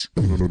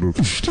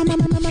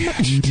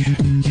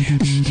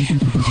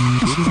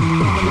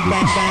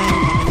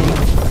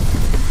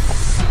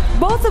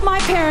Both of my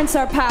parents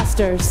are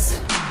pastors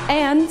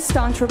and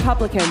staunch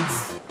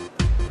Republicans.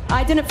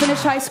 I didn't finish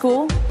high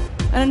school,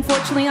 and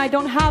unfortunately I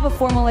don't have a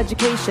formal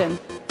education,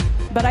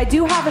 but I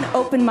do have an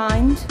open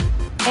mind,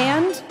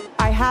 and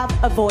I have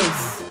a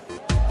voice.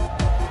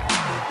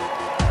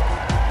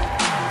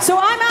 So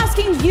I'm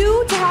asking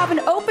you to have an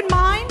open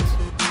mind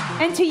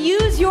and to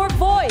use your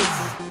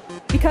voice,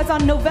 because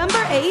on November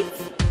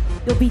 8th,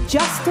 you'll be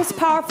just as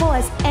powerful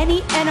as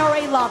any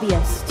NRA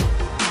lobbyist.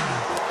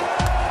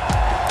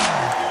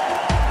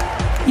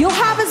 You'll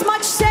have as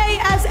much say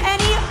as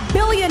any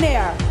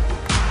billionaire.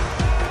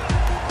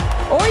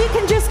 Or you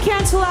can just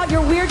cancel out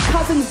your weird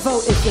cousin's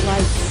vote if you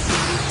like.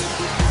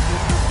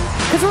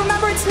 Because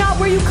remember, it's not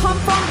where you come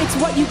from, it's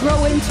what you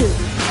grow into.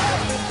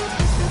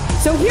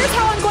 So here's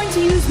how I'm going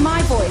to use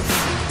my voice.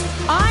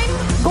 I'm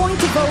going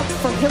to vote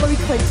for Hillary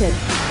Clinton.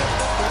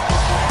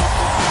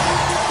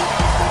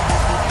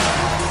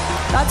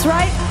 That's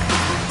right.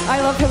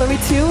 I love Hillary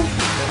too.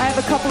 I have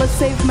a couple of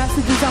saved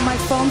messages on my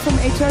phone from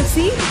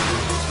HRC.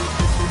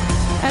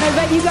 And I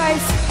bet you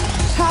guys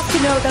have to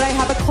know that I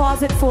have a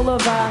closet full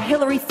of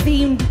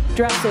Hillary-themed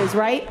dresses,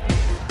 right?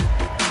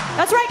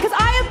 That's right, because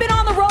I have been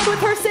on the road with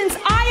her since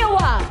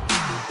Iowa.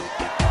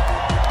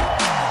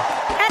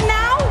 And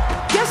now,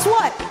 guess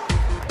what?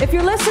 If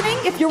you're listening,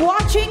 if you're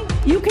watching,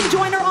 you can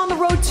join her on the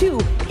road too.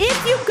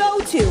 If you go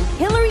to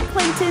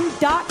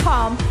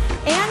HillaryClinton.com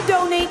and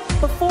donate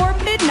before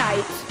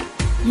midnight,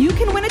 you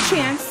can win a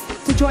chance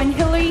to join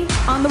Hillary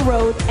on the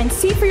road and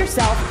see for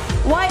yourself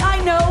why I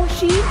know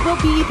she will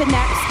be the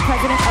next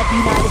President of the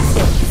United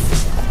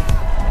States.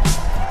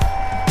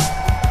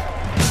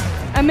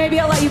 And maybe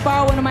I'll let you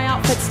borrow one of my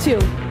outfits too.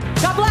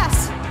 God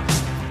bless!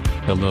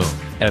 Hello,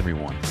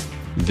 everyone.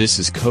 This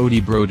is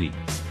Cody Brody,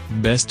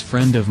 best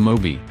friend of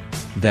Moby.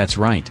 That's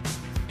right.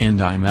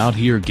 And I'm out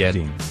here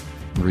getting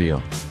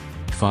real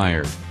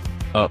fired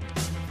up.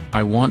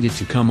 I wanted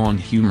to come on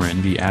Humor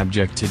and the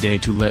Abject today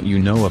to let you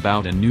know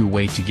about a new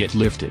way to get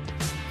lifted.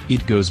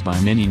 It goes by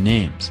many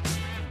names.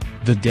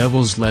 The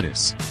Devil's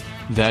Lettuce,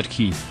 That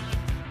Keith,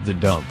 The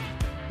Dub,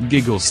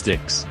 Giggle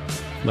Sticks,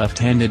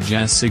 Left-Handed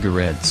Jazz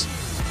Cigarettes,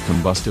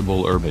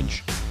 Combustible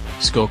Herbage,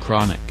 Skull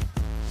Chronic,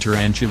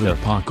 Tarantula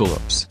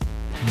Apocalypse,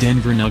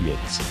 Denver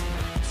Nuggets,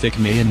 Thick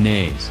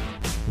Mayonnaise,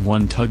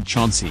 One Tug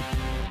Chauncey,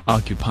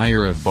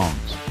 Occupier of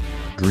Bombs,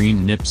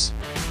 Green Nips,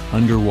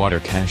 Underwater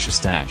Cash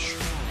Stash,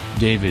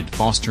 David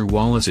Foster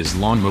Wallace's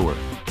Lawnmower,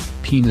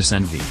 Penis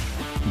Envy,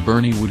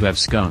 Bernie Would Have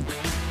Skunk,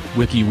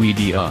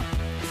 Wikiwedia,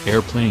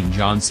 Airplane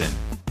Johnson,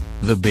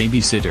 The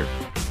Babysitter,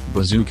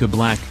 Bazooka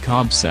Black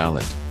Cobb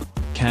Salad,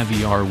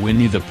 Caviar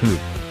Winnie the Pooh,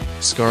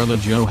 Scarlett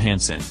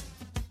Johansson,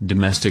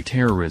 Domestic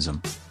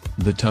Terrorism,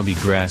 The Tubby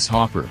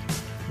Grasshopper,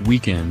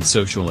 Weekend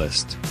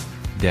Socialist,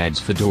 Dad's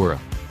Fedora,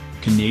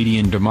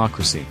 Canadian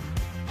Democracy,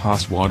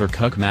 Hosswater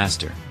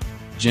Cuckmaster,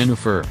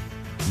 Jennifer,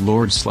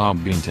 Lord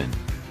Slobbington.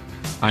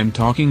 I'm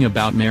talking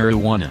about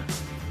marijuana.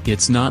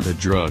 It's not a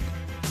drug.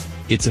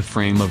 It's a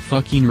frame of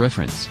fucking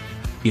reference.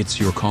 It's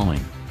your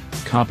calling.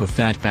 Cop a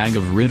fat bag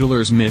of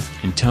Riddler's myth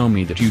and tell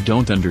me that you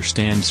don't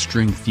understand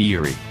string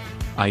theory.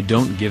 I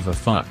don't give a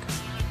fuck.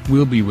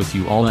 We'll be with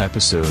you all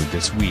episode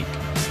this week,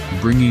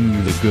 bringing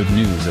you the good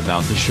news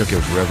about the Shook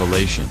of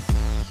Revelation.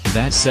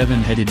 That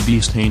seven-headed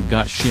beast ain't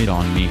got shit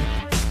on me.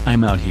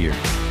 I'm out here.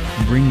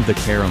 Bring the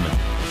caramel.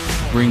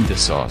 Bring the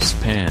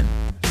saucepan.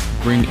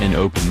 Bring an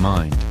open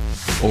mind.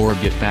 Or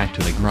get back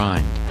to the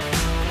grind.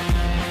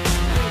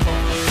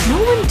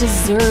 No one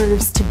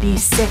deserves to be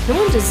sick. No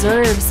one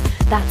deserves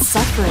that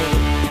suffering.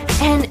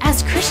 And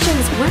as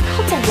Christians, we're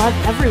called to love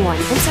everyone.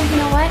 And so you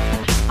know what?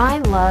 I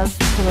love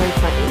Hillary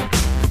Clinton.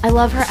 I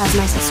love her as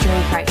my sister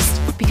in Christ,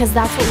 because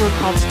that's what we're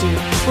called to do.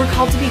 We're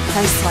called to be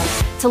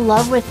Christ-like, to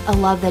love with a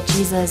love that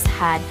Jesus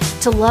had,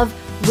 to love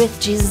with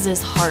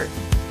Jesus' heart.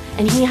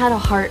 And he had a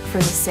heart for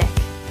the sick.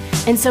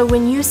 And so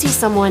when you see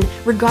someone,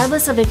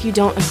 regardless of if you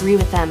don't agree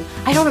with them,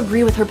 I don't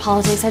agree with her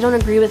politics, I don't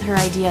agree with her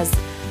ideas,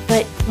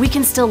 but we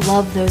can still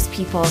love those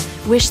people,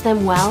 wish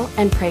them well,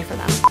 and pray for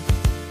them.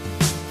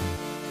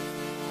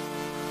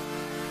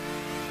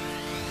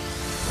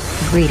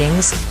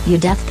 Greetings, you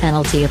death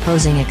penalty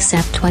opposing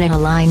except when it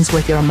aligns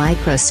with your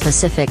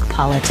micro-specific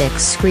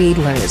politics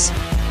screedlers.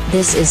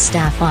 This is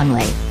Staff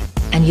Only.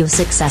 And you've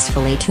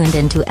successfully tuned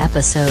into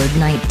episode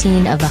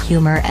 19 of the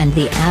Humor and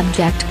the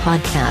Abject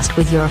podcast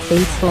with your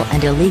faithful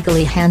and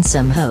illegally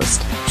handsome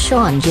host,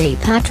 Sean J.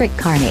 Patrick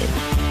Carney.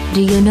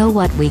 Do you know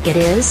what week it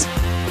is?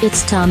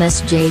 It's Thomas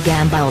J.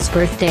 Gamble's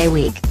birthday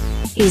week.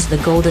 He's the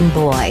golden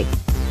boy.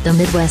 The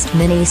Midwest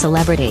mini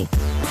celebrity.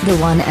 The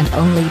one and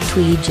only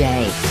Tweed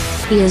J.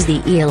 He is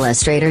the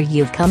illustrator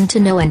you've come to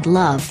know and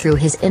love through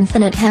his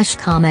infinite hash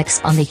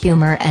comics on the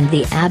Humor and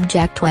the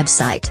Abject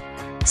website.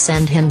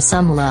 Send him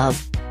some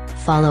love.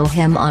 Follow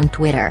him on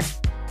Twitter.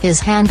 His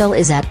handle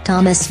is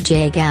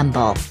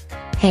 @ThomasJGamble.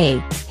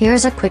 Hey,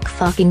 here's a quick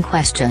fucking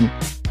question.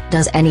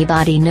 Does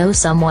anybody know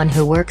someone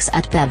who works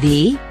at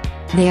Bevy?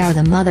 They are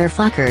the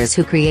motherfuckers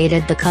who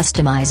created the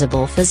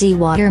customizable fizzy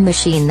water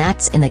machine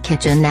that's in the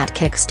kitchen at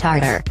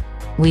Kickstarter.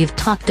 We've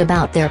talked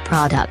about their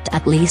product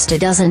at least a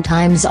dozen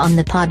times on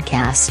the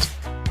podcast.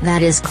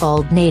 That is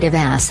called native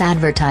ass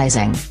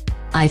advertising.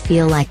 I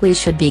feel like we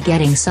should be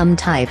getting some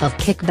type of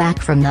kickback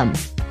from them.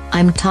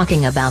 I'm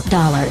talking about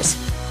dollars.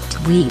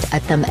 Tweet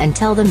at them and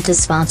tell them to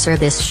sponsor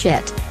this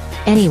shit.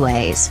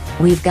 Anyways,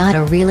 we've got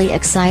a really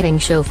exciting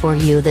show for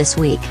you this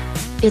week.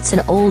 It's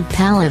an old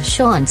pal of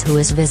Sean's who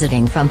is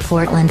visiting from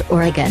Portland,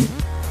 Oregon.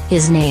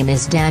 His name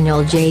is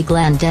Daniel J.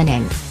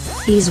 Glendenning.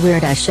 He's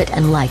weird as shit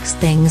and likes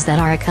things that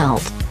are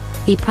occult.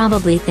 He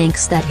probably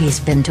thinks that he's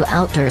been to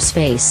outer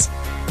space.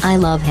 I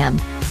love him.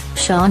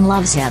 Sean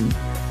loves him.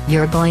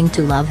 You're going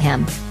to love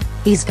him.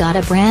 He's got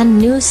a brand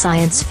new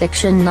science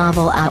fiction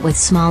novel out with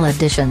small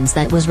additions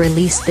that was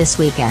released this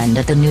weekend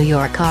at the New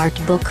York Art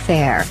Book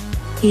Fair.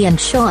 He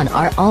and Sean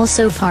are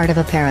also part of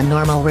a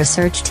paranormal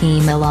research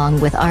team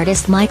along with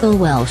artist Michael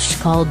Welsh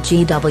called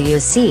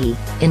GWC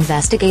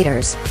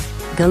Investigators.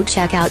 Go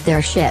check out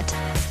their shit.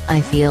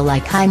 I feel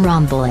like I'm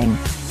rumbling.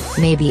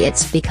 Maybe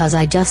it's because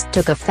I just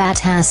took a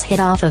fat ass hit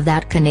off of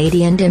that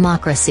Canadian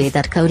democracy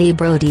that Cody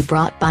Brody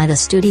brought by the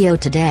studio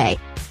today.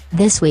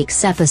 This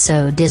week's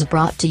episode is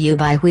brought to you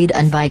by Weed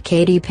and by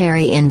Katy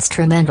Perry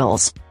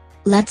Instrumentals.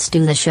 Let's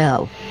do the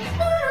show.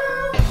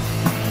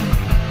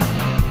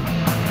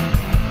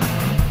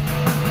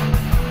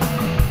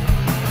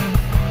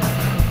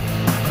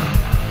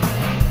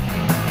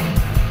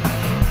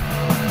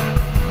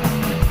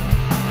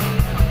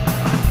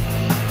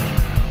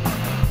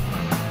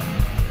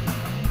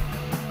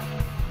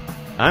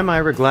 I'm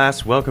Ira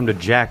Glass. Welcome to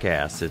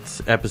Jackass.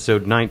 It's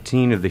episode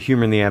 19 of the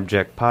Humor in the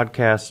Abject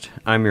podcast.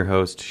 I'm your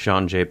host,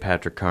 Sean J.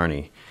 Patrick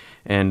Carney.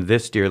 And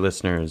this, dear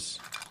listeners,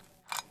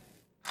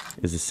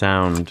 is the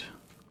sound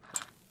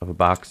of a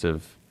box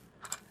of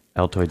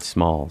Altoid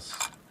Smalls.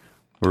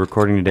 We're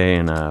recording today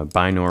in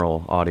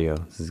binaural audio.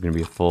 This is going to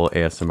be a full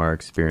ASMR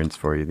experience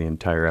for you. The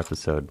entire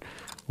episode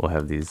will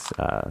have these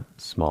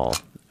small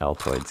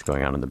Altoids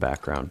going on in the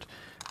background.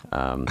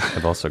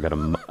 I've also got a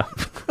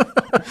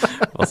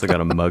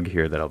mug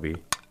here that I'll be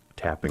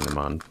tapping them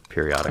on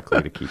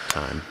periodically to keep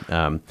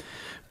time.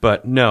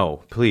 But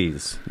no,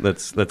 please,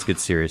 let's get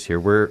serious here.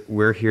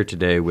 We're here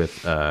today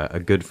with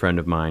a good friend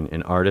of mine,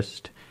 an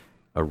artist,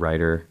 a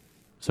writer,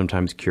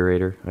 sometimes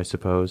curator, I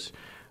suppose,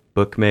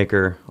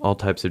 bookmaker, all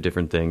types of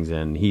different things,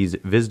 and he's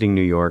visiting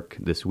New York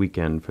this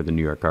weekend for the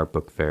New York Art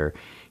Book Fair.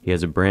 He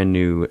has a brand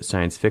new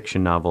science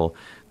fiction novel,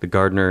 The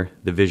Gardener,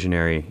 The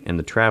Visionary, and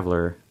The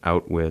Traveler,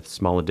 out with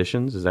small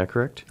editions. Is that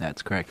correct?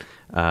 That's correct.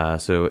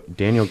 So,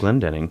 Daniel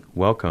Glendenning,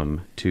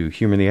 welcome to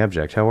Humor in the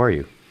Abject. How are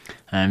you?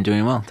 I'm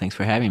doing well. Thanks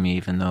for having me,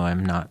 even though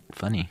I'm not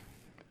funny.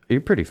 You're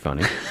pretty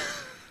funny.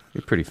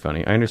 You're pretty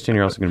funny. I understand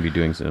you're also going to be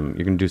doing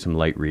you're going to do some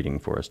light reading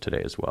for us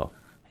today as well.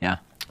 Yeah.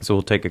 So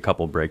we'll take a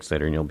couple breaks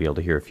later, and you'll be able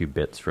to hear a few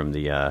bits from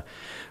the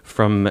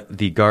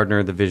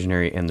Gardener, the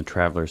Visionary, and the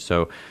Traveler.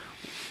 So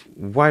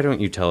why don't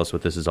you tell us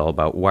what this is all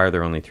about? Why are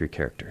there only 3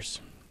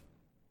 characters?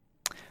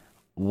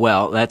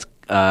 Well, that's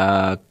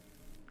a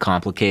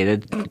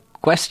complicated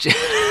question.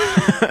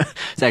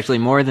 It's actually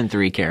more than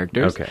 3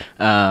 characters. Okay.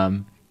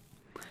 What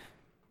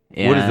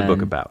is the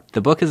book about?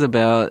 The book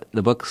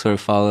sort of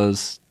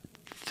follows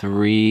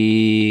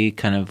 3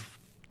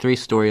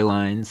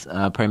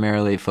 storylines,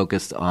 primarily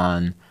focused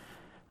on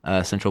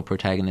a central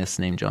protagonist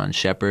named John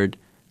Shepard,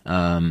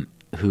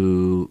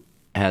 who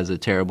has a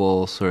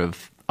terrible sort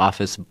of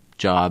office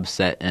job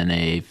set in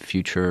a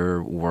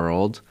future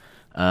world.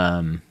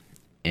 And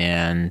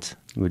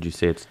would you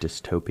say it's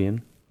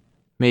dystopian?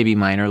 Maybe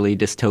minorly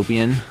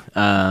dystopian.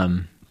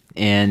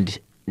 And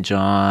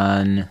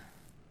John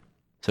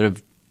sort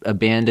of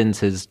abandons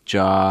his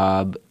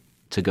job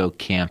to go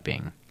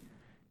camping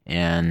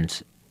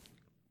and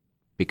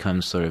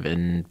becomes sort of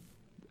involved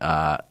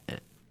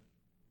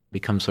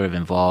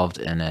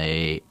in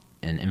an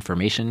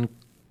information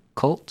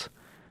cult.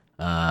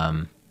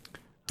 I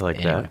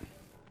like that.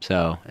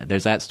 So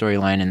there's that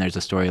storyline, and there's a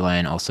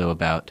storyline also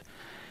about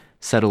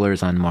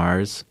settlers on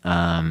Mars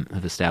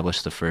who've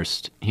established the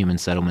first human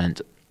settlement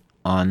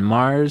on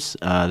Mars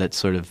that's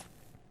sort of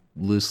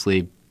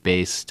loosely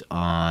based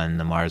on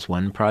the Mars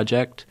One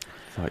project.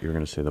 I thought you were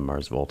going to say the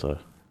Mars Volta.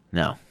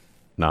 No.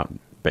 Not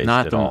based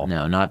at all.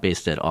 No, not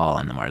based at all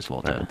on the Mars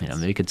Volta.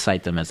 You could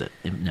cite them as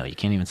no, you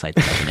can't even cite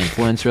them as an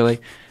influence, really.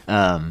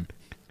 On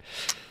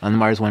the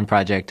Mars One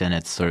project, and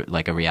it's sort of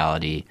like a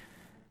reality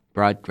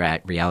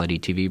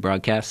TV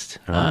broadcast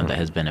that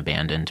has been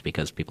abandoned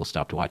because people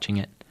stopped watching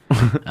it.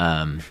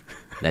 And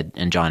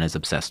John is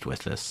obsessed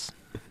with this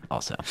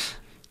also.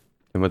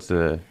 And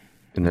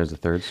there's a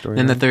third story?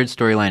 Then the third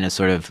storyline is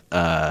sort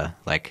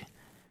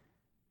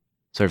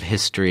of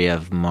history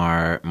of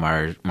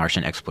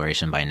Martian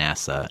exploration by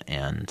NASA,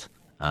 and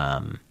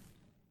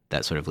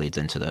that sort of leads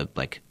into the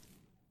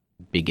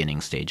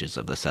beginning stages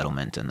of the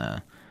settlement and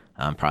the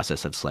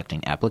process of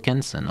selecting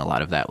applicants, and a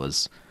lot of that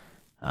was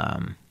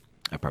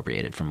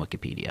appropriated from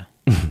Wikipedia.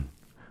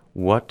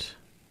 What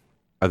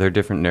are there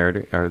different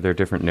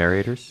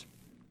narrators?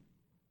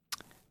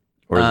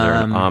 Or is there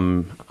an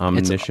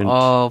omniscient? It's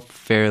all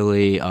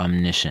fairly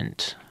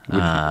omniscient.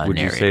 Would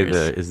you say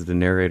narrators. is the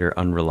narrator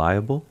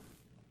unreliable?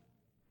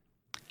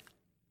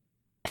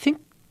 I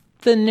think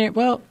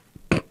well,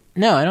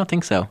 no, I don't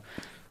think so.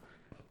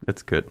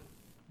 That's good.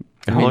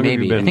 I How mean, long have you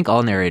maybe. been- I think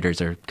all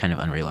narrators are kind of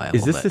unreliable.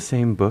 Is this but the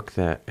same book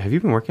that... Have you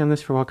been working on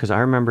this for a while? Because I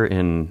remember I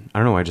don't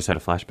know why I just had a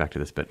flashback to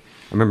this, but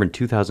I remember in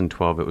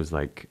 2012 it was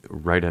like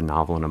write a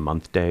novel in a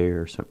month day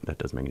or something. That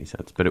doesn't make any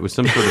sense. But it was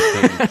some sort of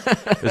thing.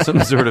 It was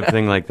some sort of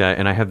thing like that.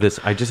 And I just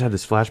had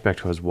this flashback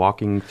to I was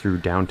walking through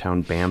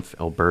downtown Banff,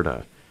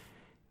 Alberta.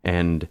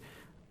 And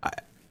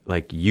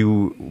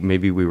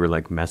maybe we were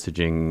like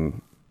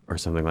messaging or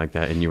something like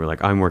that. And you were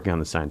like, I'm working on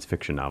the science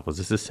fiction novel. Is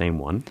this the same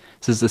one?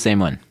 This is the same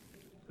one.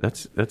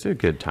 That's a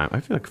good time. I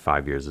feel like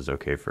 5 years is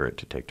okay for it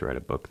to take to write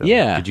a book, though.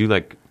 Yeah. Did you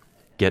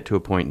get to a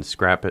point and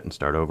scrap it and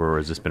start over, or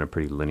has this been a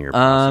pretty linear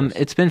process?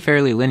 It's been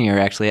fairly linear,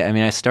 actually. I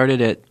mean, I started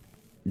it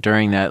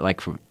during that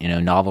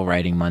novel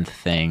writing month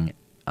thing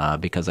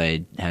because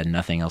I had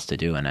nothing else to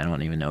do, and I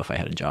don't even know if I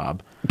had a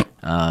job,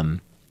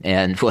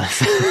 and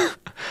was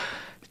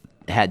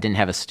didn't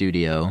have a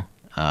studio,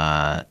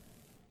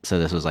 so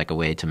this was like a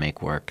way to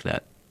make work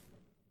that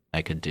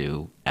I could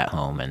do at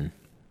home and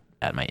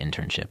at my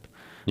internship.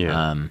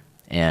 Yeah.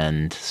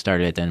 And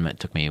started it, then it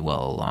took me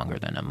well longer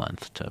than a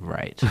month to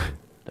write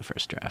the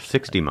first draft.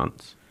 60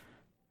 months.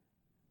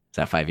 Is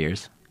that 5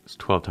 years? It's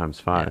 12 times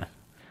 5. Yeah.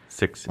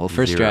 6. Well, the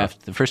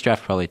first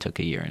draft probably took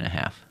a year and a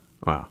half.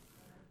 Wow.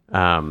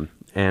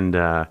 And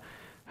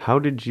how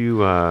did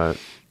you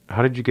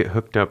get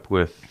hooked up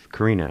with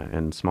Karina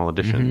and Small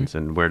Editions,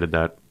 and where did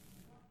that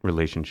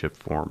relationship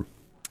form?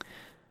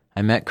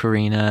 I met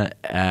Karina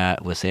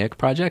at Wassaic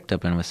Project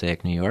up in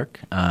Wassaic, New York.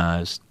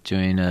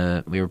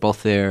 We were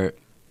both there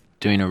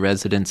doing a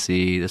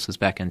residency. This was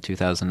back in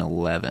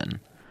 2011.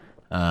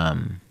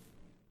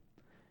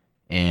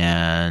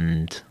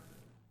 And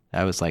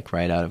I was like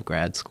right out of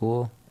grad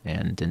school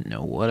and didn't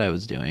know what I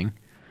was doing.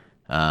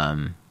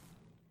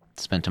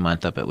 Spent a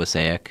month up at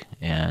Wassaic,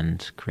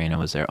 and Karina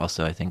was there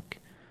also. I think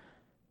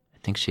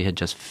she had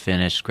just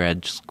finished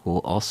grad school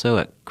also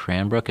at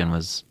Cranbrook and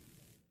was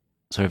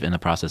sort of in the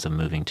process of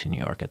moving to New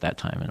York at that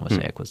time, and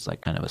Wassaic was like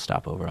kind of a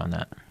stopover on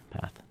that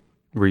path.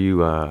 Were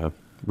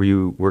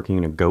you working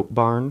in a goat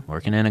barn?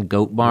 Working in a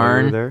goat While barn.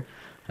 you were there?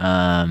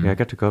 I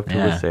got to go up to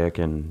yeah. Wassaic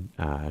and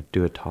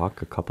do a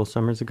talk a couple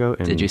summers ago.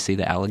 And Did you see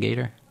the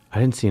alligator? I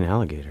didn't see an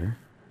alligator.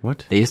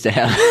 What? They used to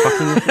have.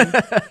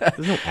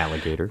 There's no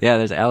alligator.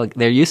 Yeah,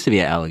 there used to be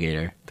an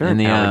alligator. There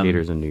aren't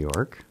alligators in New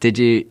York.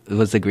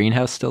 Was the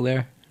greenhouse still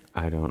there?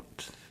 I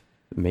don't.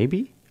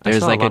 Maybe.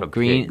 There's like a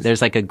pigs.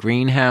 There's like a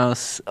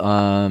greenhouse,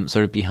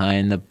 sort of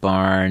behind the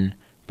barn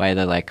by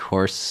the like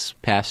horse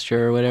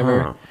pasture or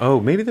whatever. Huh. Oh,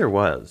 maybe there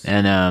was.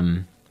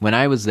 And when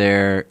I was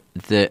there,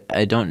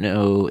 I don't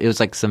know. It was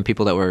like some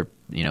people that were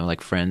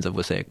like friends of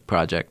Wassaic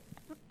Project,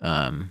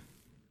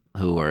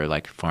 who were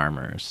like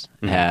farmers,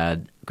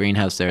 had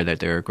greenhouse there that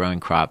they were growing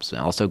crops and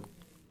also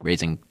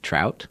raising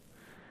trout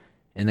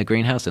in the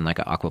greenhouse in like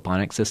an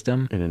aquaponic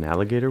system. And an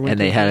alligator went And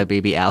they through had that? a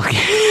baby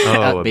alligator,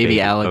 Oh, a baby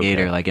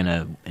alligator, okay. like in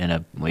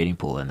a wading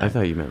pool in there. I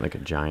thought you meant like a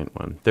giant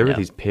one. There were Yeah.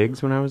 these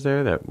pigs when I was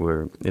there it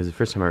was the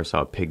first time I ever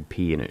saw a pig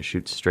pee, and it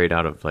shoots straight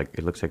out of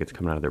it looks like it's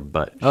coming out of their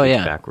butt. It Oh, shoots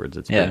yeah. backwards.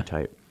 It's Yeah. very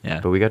tight. Yeah.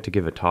 But we got to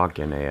give a talk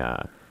in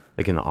a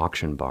in the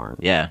auction barn.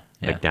 Yeah.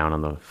 Like down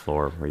on the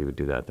floor where you would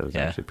do that. That was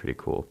Yeah. actually pretty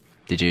cool.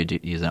 Did you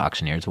use an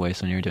auctioneer's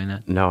voice when you were doing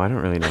that? No, I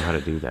don't really know how to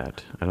do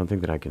that. I don't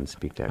think that I can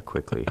speak that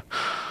quickly.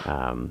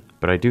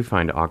 But I do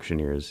find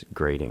auctioneers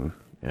grating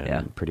and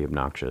Yeah. pretty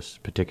obnoxious,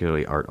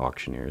 particularly art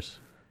auctioneers.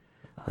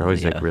 They're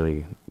always Yeah.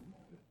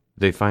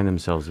 they find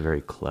themselves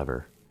very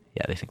clever.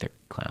 Yeah, they think they're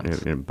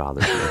clowns. It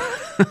bothers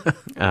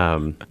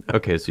me.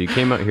 Okay, so you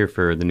came out here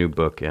for the new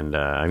book, and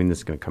this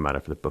is going to come out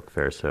after the book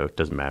fair, so it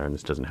doesn't matter, and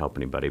this doesn't help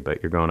anybody,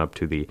 but you're going up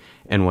to the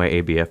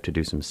NYABF to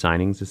do some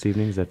signings this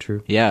evening, is that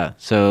true? Yeah,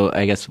 so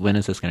I guess when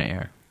is this going to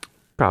air?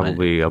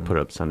 Probably I'll put it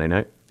up Sunday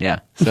night. Yeah,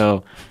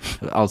 so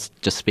I'll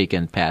just speak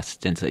in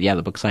past tense. Yeah,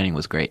 the book signing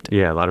was great.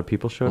 Yeah, a lot of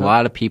people showed A up.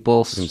 lot of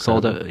people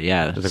sold. incredible.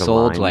 There's like a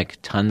Sold line. like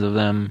tons of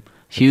them.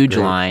 Huge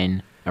great.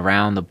 line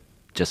around the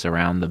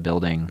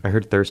building. I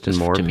heard Thurston just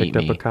Moore to meet picked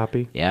up me. a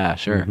copy. Yeah,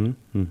 sure.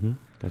 Mm-hmm.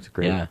 That's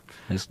great.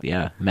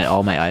 Yeah, met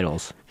all my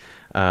idols.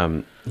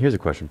 Here's a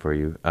question for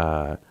you.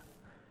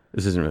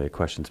 This isn't really a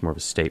question; it's more of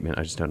a statement.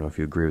 I just don't know if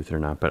you agree with it or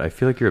not. But I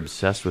feel like you're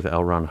obsessed with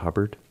L. Ron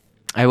Hubbard.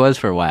 I was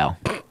for a while.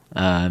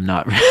 I'm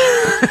not.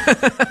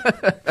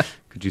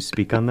 Could you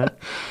speak on that?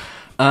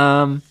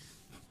 I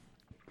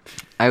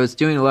was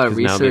doing a lot of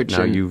 'Cause now research.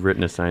 now and- you've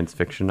written a science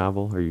fiction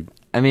novel, or you?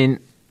 I mean,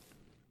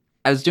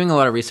 I was doing a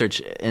lot of research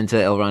into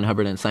L. Ron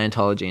Hubbard and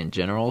Scientology in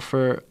general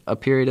for a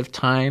period of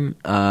time,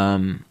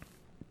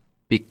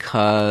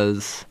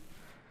 because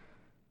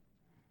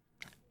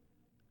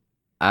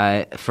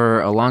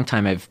for a long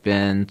time, I've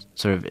been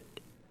sort of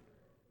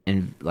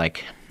in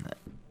like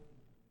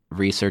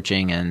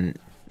researching and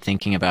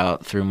thinking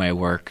about through my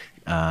work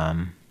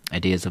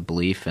ideas of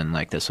belief and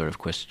like this sort of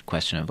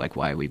question of like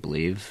why we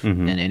believe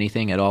in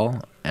anything at all,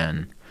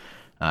 and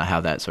how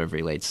that sort of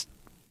relates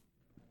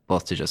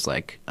both to just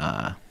like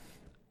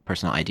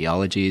personal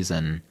ideologies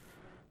and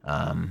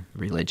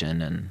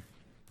religion and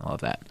all of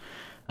that.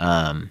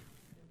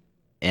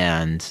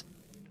 And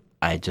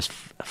I just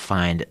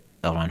find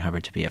L. Ron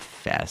Hubbard to be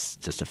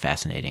just a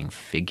fascinating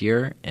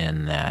figure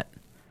in that.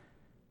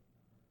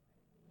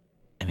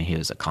 I mean, he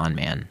was a con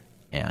man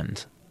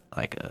and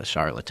like a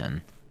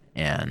charlatan,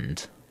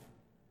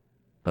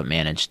 but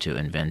managed to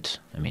invent.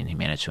 I mean, he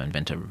managed to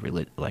invent a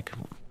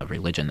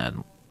religion that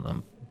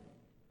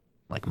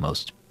like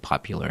most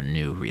popular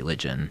new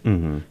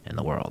religion in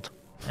the world,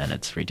 and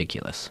it's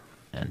ridiculous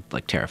and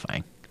like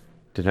terrifying.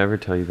 Did I ever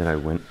tell you that I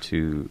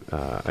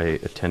I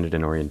attended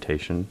an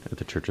orientation at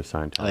the Church of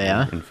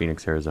Scientology in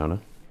Phoenix, Arizona?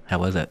 How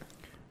was it?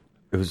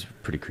 It was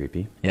pretty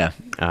creepy. Yeah.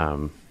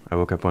 I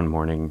woke up one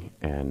morning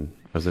and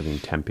I was living in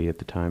Tempe at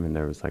the time, and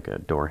there was like a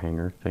door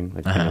hanger thing,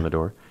 like on the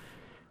door.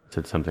 It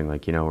said something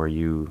like, do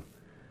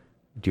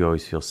you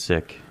always feel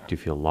sick? Do you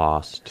feel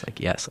lost? It's like,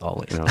 yes,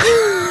 always. I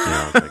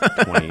was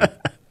like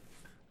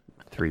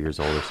 23 years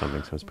old or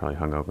something, so I was probably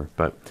hungover.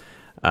 But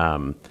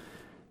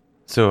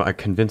so I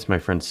convinced my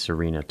friend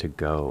Serena to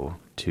go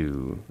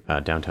to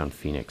downtown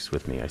Phoenix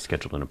with me. I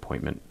scheduled an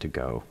appointment to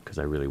go because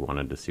I really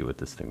wanted to see what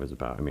this thing was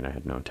about. I mean, I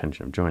had no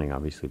intention of joining,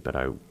 obviously, but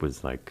I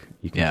was like,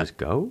 you can just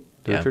go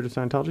to the Church of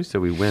Scientology? So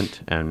we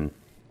went and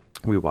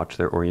we watched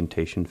their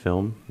orientation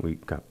film. We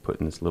got put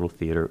in this little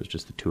theater. It was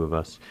just the two of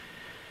us.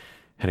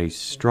 Had a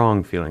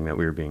strong feeling that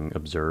we were being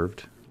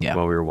observed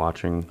while we were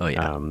watching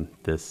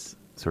this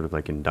sort of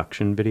like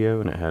induction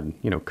video. And it had,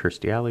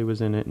 Kirstie Alley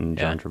was in it and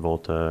John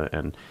Travolta.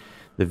 And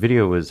the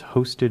video was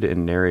hosted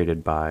and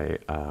narrated by,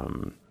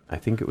 I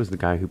think it was the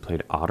guy who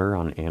played Otter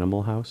on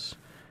Animal House.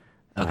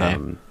 Okay.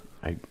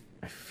 I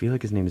feel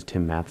like his name is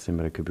Tim Matheson,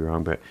 but I could be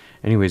wrong. But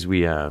anyways,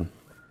 we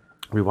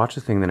watched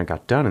the thing, then it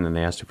got done, and then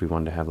they asked if we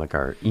wanted to have like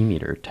our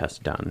e-meter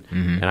test done.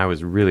 And I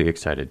was really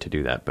excited to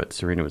do that, but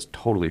Serena was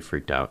totally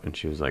freaked out, and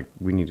she was like,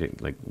 we need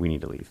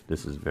to leave.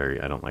 This is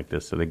I don't like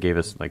this. So they gave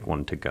us like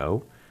one to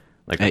go.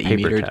 Like a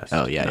paper e-meter test.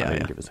 Oh, yeah, They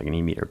didn't give us like an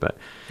e-meter, but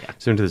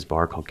so into this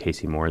bar called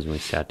Casey Moore's, and we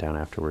sat down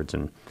afterwards,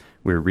 and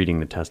we were reading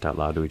the test out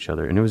loud to each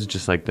other, and it was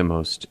just like the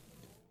most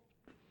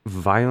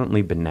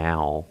violently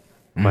banal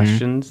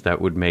questions that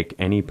would make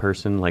any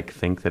person like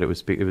think that it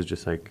was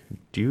just like,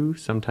 do you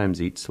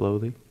sometimes eat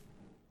slowly?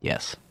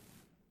 Yes.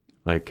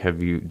 Like,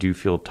 do you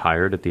feel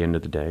tired at the end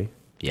of the day?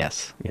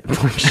 Yes. Yeah,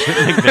 shit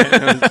like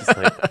that. I was just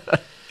like,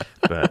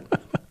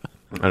 but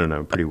I don't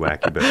know, pretty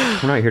wacky. But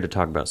we're not here to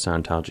talk about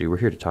Scientology. We're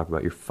here to talk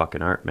about your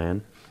fucking art,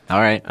 man. All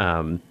right.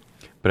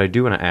 But I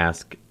do want to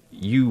ask,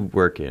 you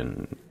work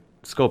in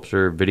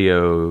sculpture,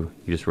 video,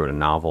 you just wrote a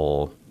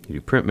novel, you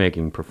do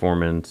printmaking,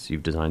 performance,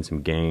 you've designed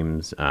some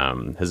games.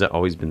 Has that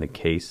always been the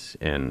case?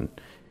 And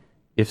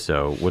if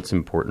so, what's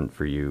important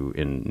for you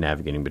in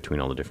navigating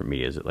between all the different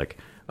media? Is it like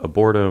a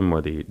boredom,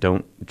 or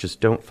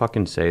don't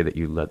fucking say that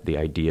you let the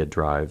idea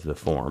drive the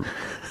form,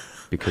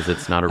 because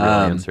it's not a real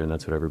answer, and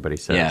that's what everybody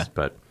says. Yeah.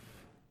 But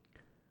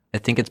I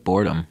think it's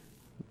boredom.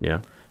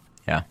 Yeah.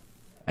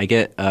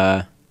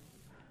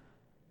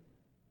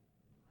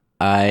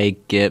 I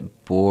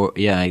get bored.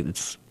 Yeah,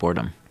 it's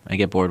boredom. I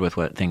get bored with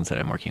things that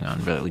I'm working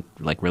on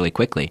really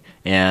quickly,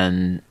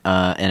 and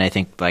I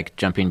think like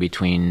jumping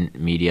between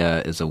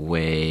media is a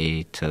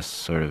way to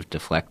sort of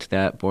deflect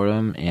that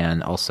boredom,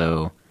 and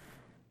also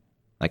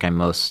like I'm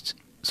most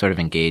sort of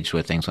engaged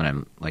with things when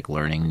I'm like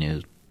learning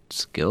new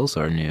skills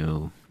or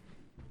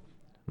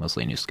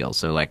mostly new skills.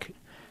 So like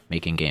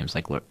making games,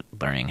 like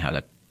learning how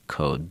to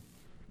code,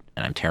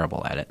 and I'm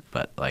terrible at it,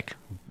 but like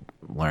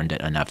learned it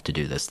enough to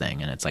do this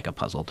thing, and it's like a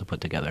puzzle to put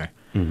together.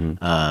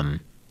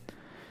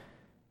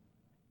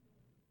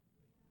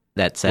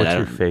 That said, what's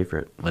your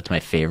favorite? What's my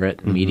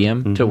favorite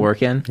medium to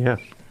work in?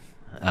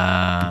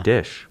 Yeah.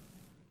 Dish.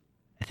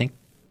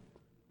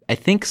 I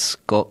think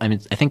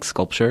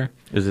sculpture.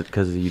 Is it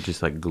because you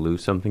just like glue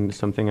something to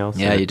something else?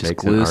 Yeah, you just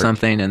glue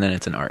something and then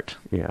it's an art.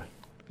 Yeah.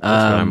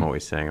 That's what I'm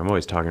always saying. I'm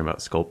always talking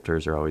about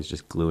sculptors are always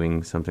just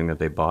gluing something that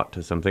they bought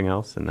to something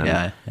else, and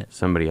then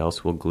somebody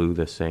else will glue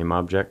the same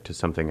object to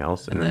something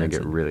else, and then they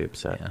get really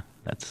upset. Yeah,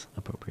 that's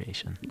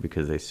appropriation.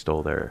 Because they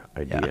stole their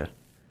idea.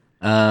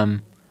 Yeah.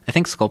 I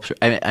think sculpture.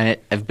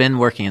 I've been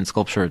working in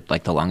sculpture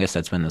like the longest.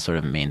 That's been the sort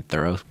of main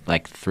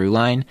through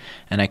line,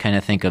 and I kind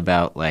of think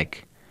about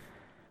like,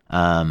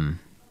 and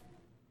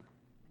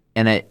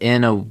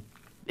in a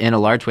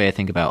large way, I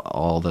think about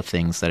all the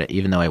things that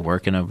even though I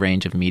work in a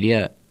range of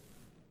media,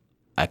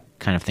 I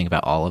kind of think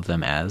about all of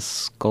them as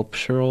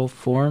sculptural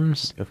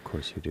forms. Of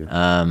course you do.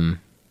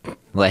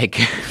 Like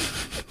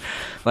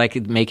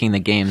making the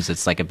games,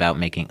 it's like about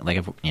making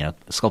like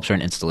sculpture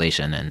and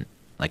installation, and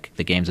like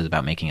the games is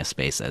about making a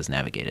space that is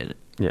navigated.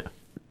 Yeah.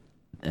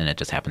 And it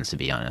just happens to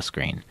be on a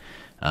screen.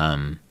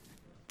 When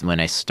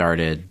I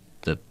started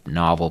the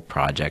novel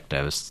project,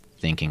 I was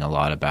thinking a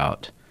lot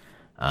about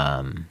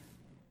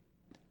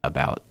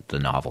the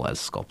novel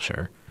as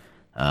sculpture,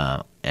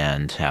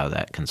 and how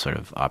that can sort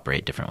of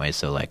operate different ways.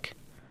 So like,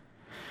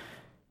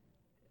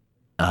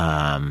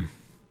 how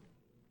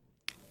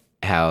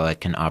how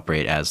it can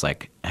operate as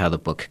like how the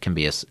book can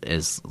be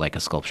is like a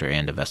sculpture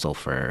and a vessel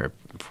for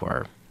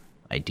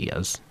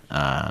ideas,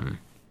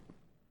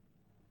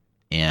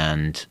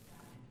 and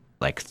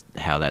like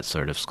how that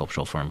sort of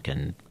sculptural form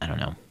can, I don't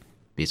know,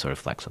 be sort of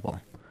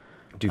flexible.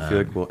 Do you feel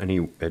like will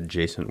any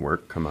adjacent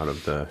work come out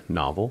of the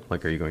novel?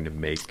 Like, are you going to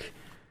make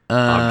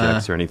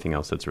objects or anything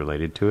else that's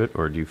related to it,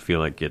 or do you feel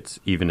like it's,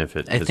 even if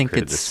it? I think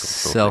it's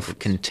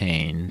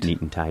self-contained,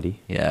 neat and tidy.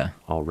 Yeah,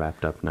 all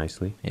wrapped up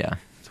nicely. Yeah,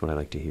 that's what I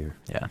like to hear.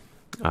 Yeah.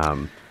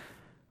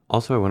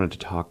 Also, I wanted to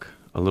talk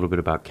a little bit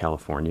about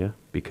California,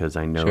 because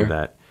I know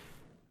that,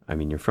 I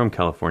mean, you're from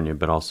California,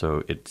 but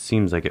also it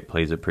seems like it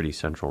plays a pretty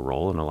central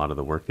role in a lot of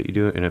the work that you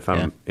do. And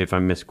if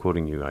I'm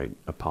misquoting you, I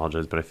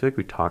apologize, but I feel like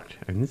we talked,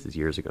 I mean, this is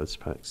years ago, this is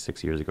probably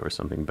 6 years ago or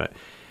something, but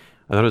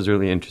I thought it was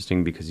really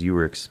interesting because you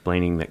were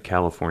explaining that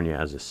California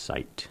as a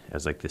site,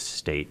 as like this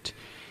state,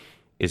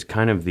 is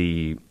kind of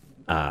the,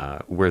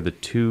 where the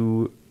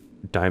two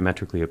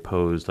diametrically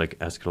opposed like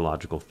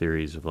eschatological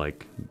theories of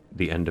like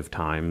the end of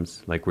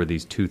times, like where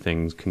these two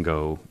things can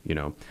go, you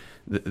know,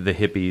 the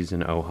hippies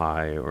in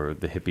Ojai or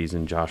the hippies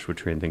in Joshua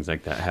Tree and things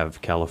like that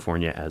have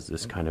California as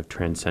this kind of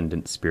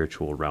transcendent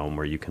spiritual realm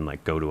where you can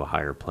like go to a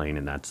higher plane,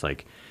 and that's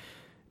like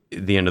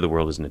the end of the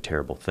world isn't a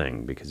terrible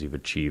thing because you've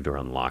achieved or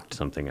unlocked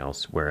something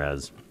else.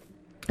 Whereas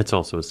it's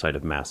also a site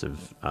of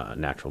massive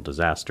natural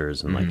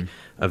disasters, and like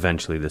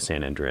eventually the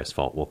San Andreas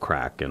Fault will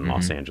crack and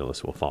Los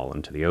Angeles will fall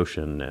into the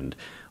ocean and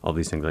all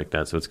these things like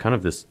that. So it's kind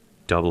of this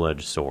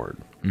double-edged sword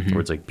where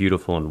it's like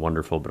beautiful and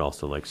wonderful, but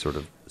also like sort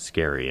of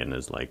scary, and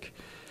is like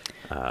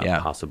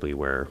possibly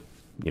where,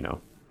 you know,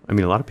 I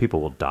mean, a lot of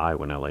people will die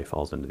when LA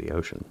falls into the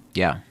ocean.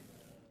 Yeah.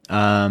 It's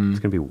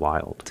going to be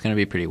wild. It's going to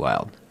be pretty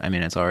wild. I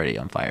mean, it's already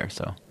on fire,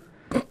 so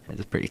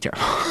it's pretty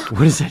terrible.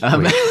 What is it?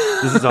 Wait,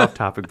 this is off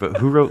topic, but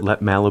who wrote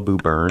Let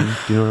Malibu Burn? Do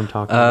you know what I'm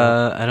talking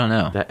about? I don't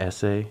know. That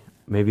essay?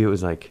 Maybe it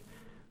was like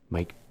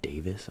Mike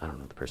Davis. I don't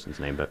know the person's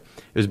name, but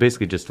it was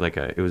basically just like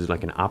it was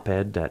like an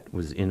op-ed that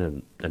was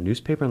in a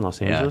newspaper in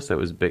Los Angeles that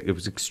was big. It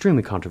was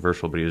extremely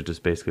controversial, but he was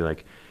just basically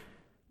like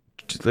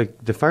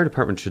the fire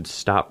department should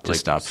stop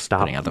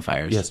putting out the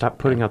fires. Yeah, stop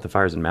putting out the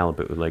fires in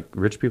Malibu. Like,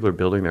 rich people are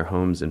building their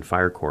homes in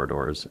fire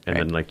corridors and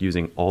then like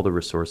using all the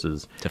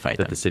resources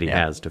that the city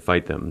has to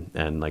fight them.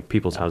 And like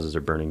people's houses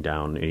are burning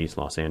down in East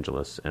Los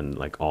Angeles, and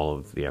like all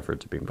of the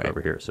efforts are being put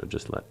over here. So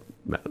just let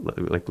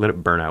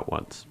it burn out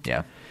once.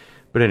 Yeah.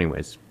 But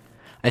anyways,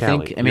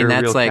 Cali, I mean,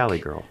 that's like Cali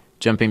girl.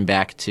 Jumping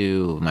back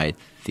to my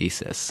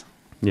thesis.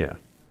 Yeah.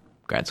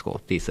 Grad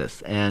school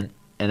thesis. And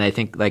I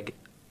think like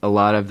a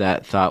lot of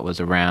that thought was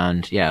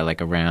around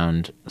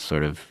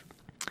sort of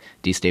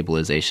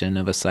destabilization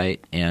of a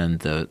site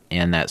and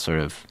that sort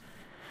of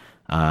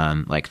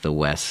like the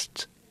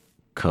West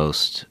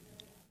Coast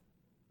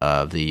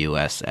of the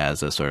U.S.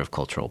 as a sort of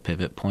cultural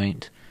pivot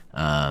point,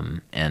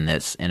 and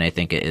I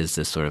think it is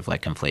this sort of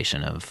like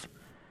conflation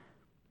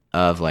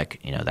of like,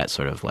 you know, that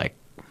sort of like,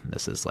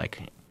 this is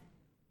like,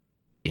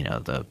 you know,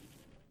 the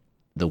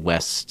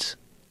West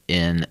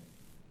in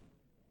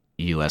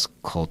U.S.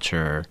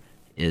 culture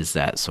is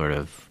that sort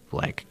of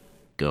like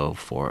go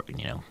for,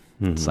 you know,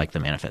 it's like the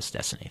manifest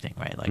destiny thing,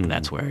 right? Like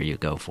that's where you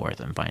go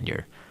forth and find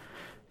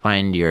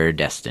your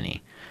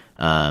destiny.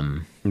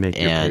 Make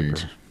your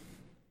paper.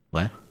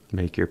 What?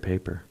 Make your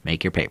paper.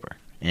 Make your paper.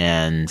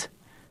 And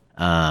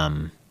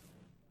but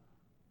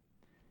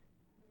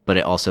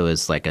it also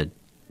is a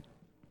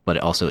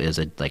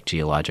like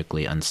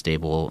geologically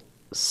unstable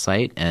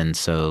site, and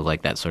so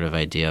like that sort of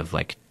idea of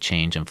like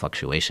change and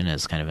fluctuation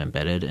is kind of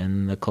embedded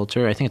in the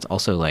culture. I think it's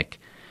also like,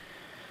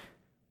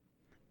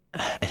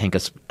 I think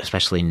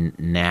especially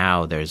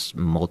now there's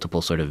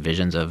multiple sort of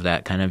visions of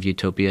that kind of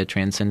utopia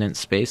transcendent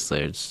space.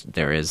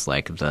 There is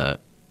like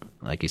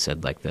you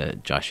said, like the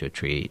Joshua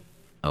Tree,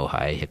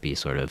 Ojai hippie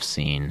sort of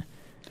scene,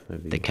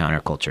 the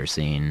counterculture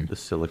scene, the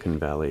Silicon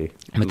Valley.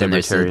 But then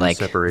there's the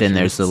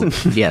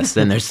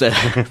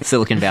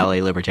Silicon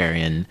Valley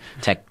libertarian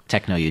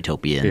techno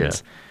utopians. Yeah.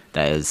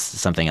 That is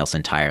something else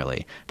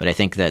entirely. But I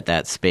think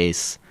that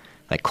space,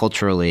 like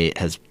culturally,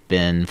 has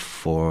been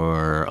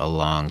for a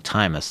long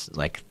time,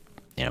 like,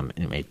 you know,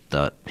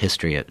 the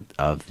history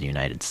of the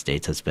United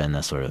States has been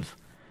a sort of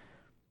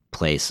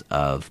place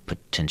of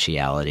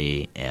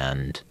potentiality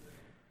and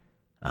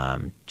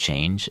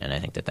change, and I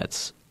think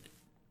that's.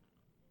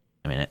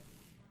 I mean, a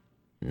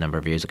number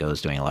of years ago, I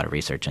was doing a lot of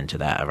research into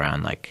that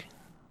around like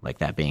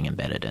that being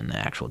embedded in the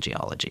actual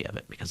geology of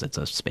it, because it's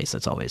a space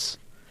that's always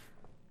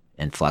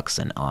in flux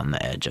and on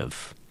the edge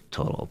of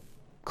total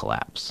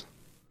collapse.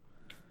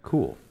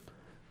 Cool.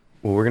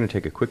 Well, we're going to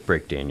take a quick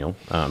break, Daniel,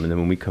 and then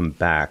when we come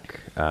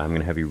back, I'm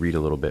going to have you read a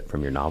little bit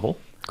from your novel.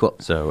 Cool.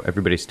 So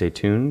everybody stay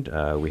tuned.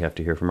 We have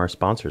to hear from our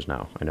sponsors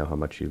now. I know how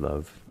much you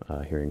love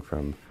hearing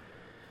from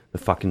the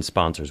fucking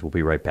sponsors. We'll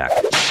be right back.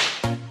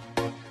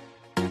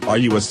 Are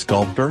you a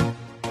sculptor?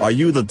 Are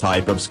you the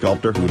type of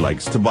sculptor who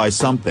likes to buy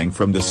something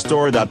from the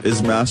store that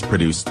is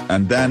mass-produced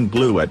and then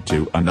glue it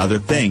to another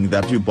thing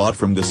that you bought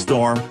from the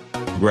store?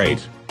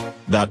 Great.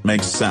 That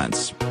makes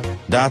sense.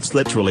 That's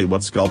literally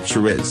what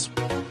sculpture is.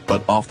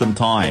 But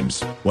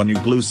oftentimes, when you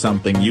glue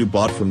something you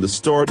bought from the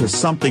store to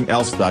something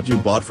else that you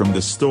bought from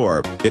the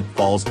store, it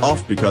falls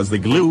off because the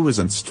glue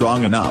isn't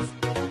strong enough.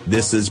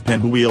 This is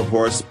Pinwheel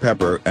Horse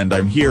Pepper, and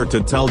I'm here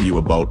to tell you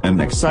about an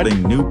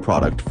exciting new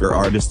product for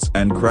artists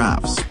and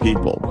crafts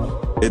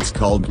people. It's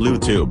called Glue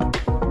Tube.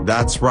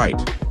 That's right.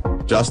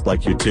 Just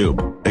like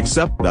YouTube,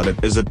 except that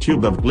it is a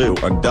tube of glue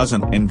and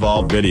doesn't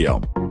involve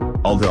video.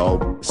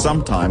 Although,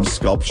 sometimes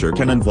sculpture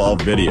can involve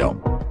video.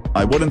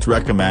 I wouldn't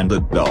recommend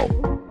it though.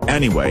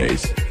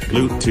 Anyways,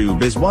 Glue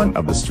Tube is one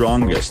of the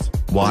strongest,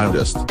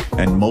 wildest,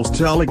 and most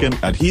elegant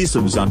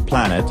adhesives on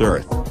planet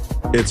Earth.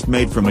 It's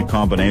made from a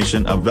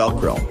combination of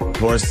Velcro,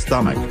 horse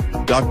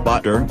stomach, duck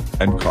butter,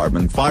 and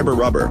carbon fiber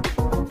rubber.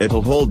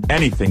 It'll hold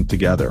anything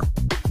together.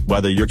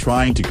 Whether you're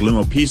trying to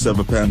glue a piece of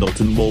a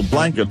Pendleton wool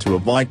blanket to a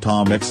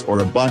Vitamix or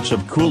a bunch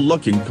of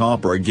cool-looking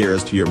copper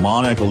gears to your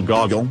monocle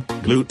goggle,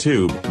 Glue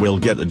Tube will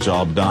get the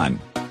job done.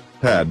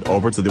 Head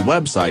over to the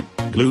website,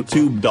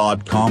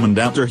 gluetube.com, and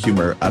enter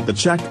humor at the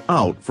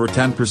checkout for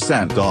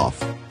 10%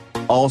 off.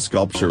 All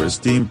sculpture is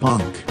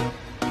steampunk.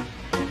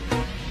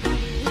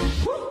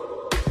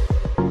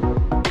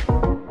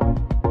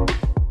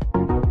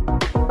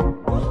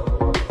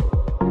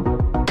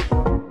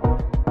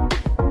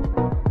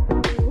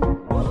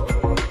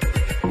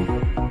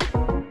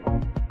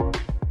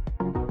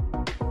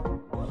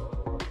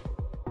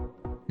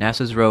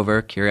 NASA's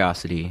rover,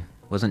 Curiosity,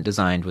 wasn't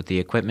designed with the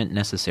equipment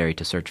necessary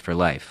to search for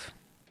life.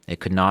 It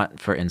could not,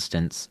 for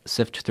instance,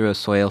 sift through a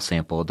soil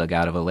sample dug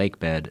out of a lake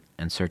bed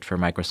and search for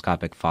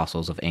microscopic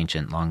fossils of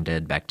ancient,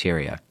 long-dead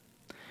bacteria.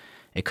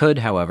 It could,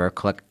 however,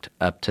 collect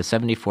up to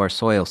 74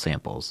 soil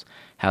samples,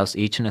 house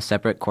each in a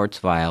separate quartz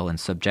vial, and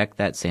subject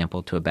that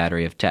sample to a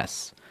battery of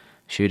tests,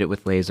 shoot it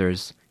with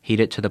lasers, heat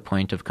it to the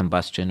point of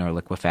combustion or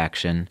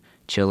liquefaction,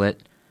 chill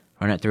it,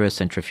 run it through a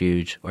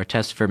centrifuge, or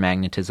test for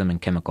magnetism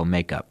and chemical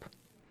makeup.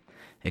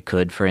 It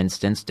could, for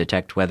instance,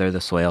 detect whether the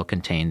soil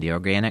contained the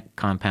organic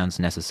compounds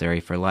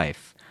necessary for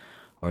life,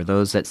 or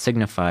those that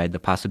signified the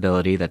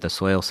possibility that the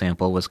soil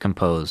sample was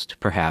composed,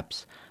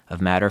 perhaps,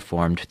 of matter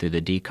formed through the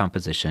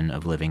decomposition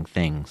of living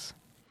things.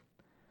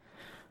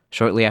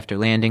 Shortly after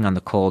landing on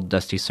the cold,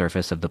 dusty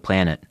surface of the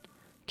planet,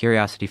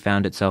 Curiosity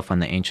found itself on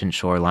the ancient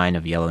shoreline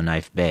of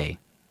Yellowknife Bay.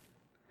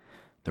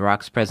 The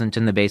rocks present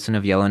in the basin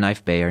of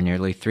Yellowknife Bay are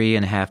nearly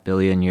 3.5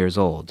 billion years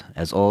old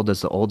as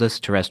the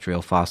oldest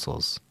terrestrial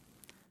fossils.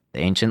 The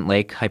ancient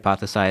lake,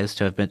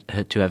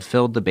 hypothesized to have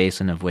filled the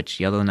basin of which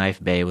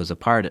Yellowknife Bay was a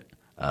part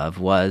of,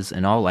 was,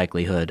 in all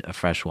likelihood, a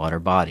freshwater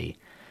body,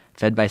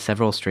 fed by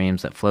several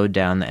streams that flowed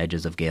down the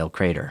edges of Gale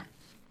Crater.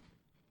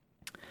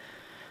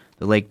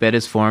 The lake bed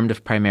is formed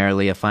of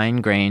primarily a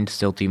fine-grained,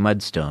 silty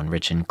mudstone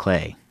rich in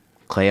clay.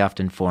 Clay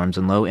often forms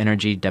in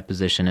low-energy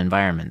deposition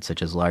environments,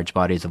 such as large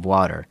bodies of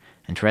water,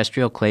 and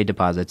terrestrial clay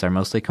deposits are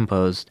mostly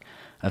composed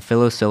of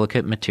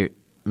phyllosilicate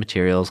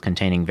materials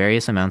containing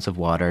various amounts of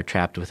water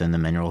trapped within the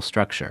mineral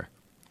structure.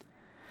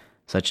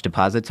 Such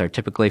deposits are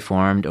typically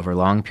formed over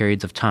long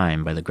periods of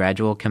time by the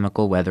gradual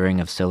chemical weathering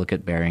of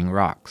silicate-bearing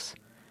rocks.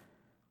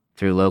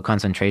 Through low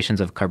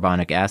concentrations of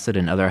carbonic acid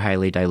and other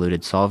highly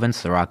diluted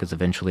solvents, the rock is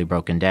eventually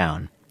broken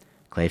down.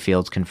 Clay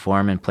fields can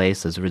form in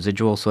place as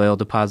residual soil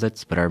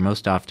deposits, but are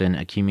most often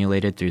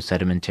accumulated through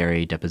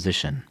sedimentary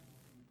deposition.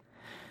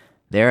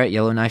 There at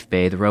Yellowknife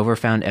Bay, the rover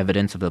found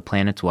evidence of the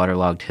planet's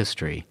waterlogged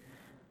history.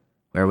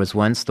 Where was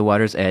once the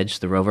water's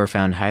edge, the rover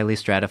found highly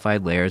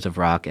stratified layers of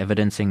rock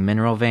evidencing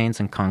mineral veins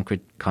and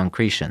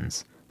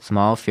concretions,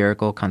 small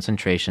spherical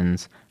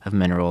concentrations of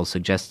minerals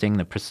suggesting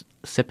the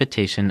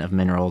precipitation of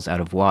minerals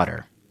out of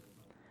water.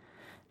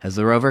 As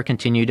the rover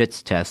continued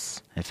its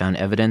tests, it found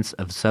evidence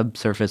of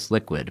subsurface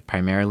liquid,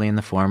 primarily in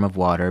the form of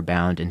water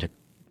bound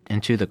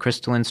into the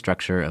crystalline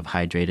structure of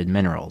hydrated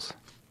minerals.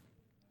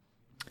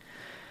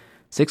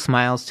 6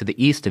 miles to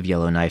the east of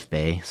Yellowknife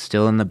Bay,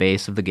 still in the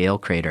base of the Gale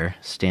Crater,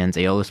 stands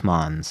Aeolus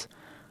Mons,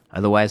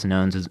 otherwise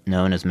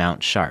known as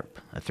Mount Sharp,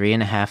 a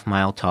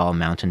 3.5-mile-tall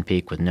mountain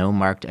peak with no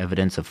marked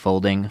evidence of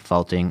folding,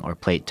 faulting, or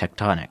plate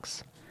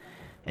tectonics.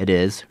 It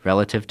is,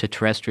 relative to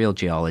terrestrial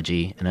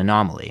geology, an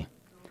anomaly.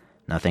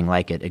 Nothing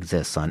like it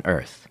exists on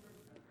Earth.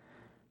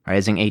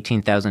 Rising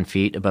 18,000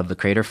 feet above the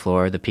crater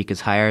floor, the peak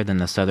is higher than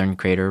the southern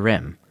crater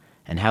rim,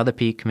 and how the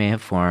peak may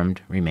have formed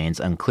remains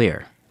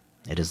unclear.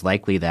 It is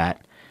likely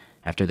that,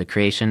 after the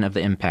creation of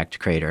the impact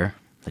crater,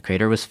 the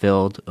crater was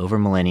filled, over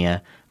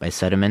millennia, by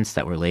sediments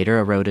that were later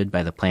eroded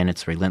by the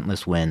planet's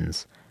relentless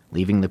winds,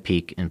 leaving the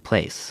peak in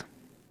place.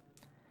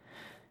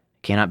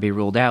 It cannot be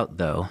ruled out,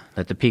 though,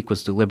 that the peak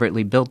was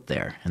deliberately built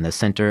there, in the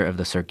center of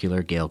the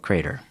circular Gale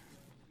Crater.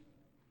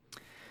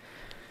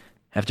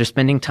 After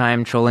spending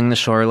time trolling the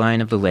shoreline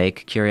of the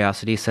lake,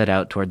 Curiosity set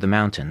out toward the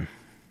mountain.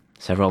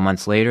 Several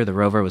months later, the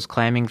rover was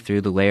climbing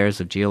through the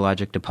layers of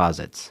geologic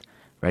deposits,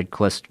 red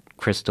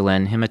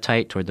crystalline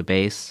hematite toward the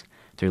base,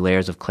 through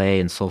layers of clay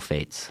and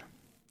sulfates.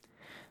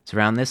 It's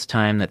around this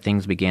time that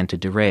things began to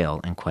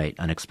derail in quite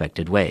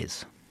unexpected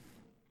ways.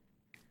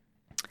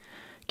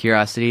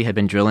 Curiosity had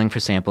been drilling for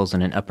samples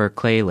in an upper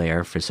clay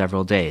layer for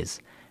several days,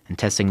 and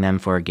testing them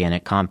for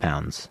organic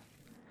compounds.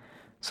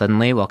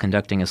 Suddenly, while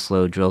conducting a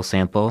slow drill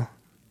sample,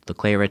 the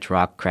clay-rich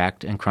rock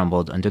cracked and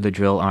crumbled under the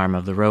drill arm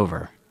of the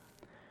rover.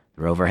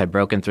 The rover had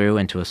broken through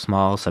into a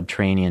small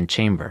subterranean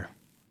chamber.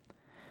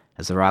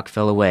 As the rock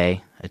fell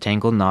away, a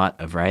tangled knot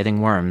of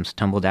writhing worms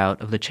tumbled out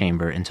of the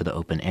chamber into the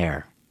open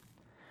air.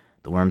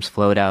 The worms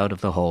flowed out of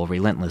the hole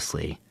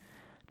relentlessly,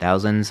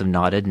 thousands of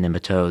knotted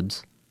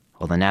nematodes,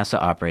 while the NASA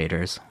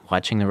operators,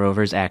 watching the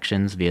rover's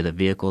actions via the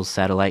vehicle's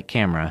satellite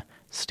camera,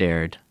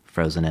 stared,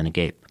 frozen and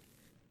agape.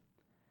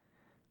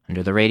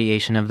 Under the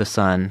radiation of the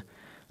sun,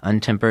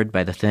 untempered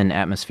by the thin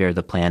atmosphere of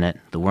the planet,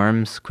 the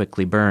worms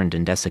quickly burned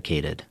and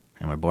desiccated,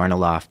 and were borne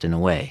aloft and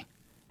away,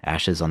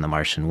 ashes on the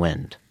Martian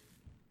wind.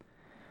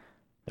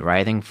 The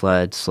writhing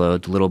flood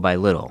slowed little by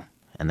little,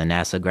 and the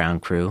NASA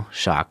ground crew,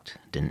 shocked,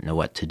 didn't know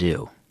what to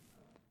do.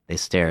 They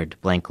stared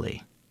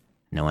blankly.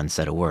 No one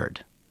said a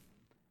word.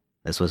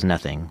 This was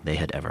nothing they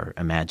had ever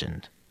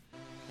imagined.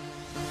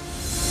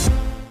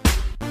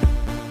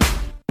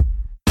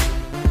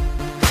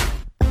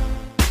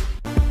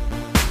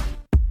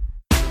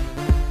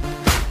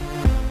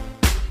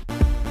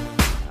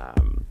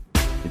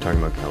 You're talking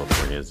about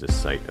California as this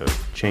site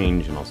of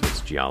change and also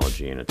its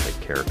geology and its like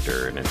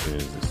character and it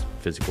is this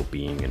physical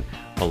being and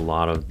a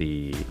lot of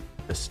the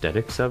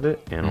aesthetics of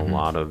it and a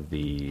lot of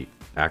the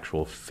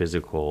actual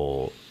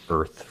physical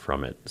earth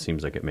from it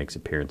seems like it makes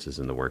appearances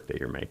in the work that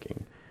you're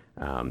making.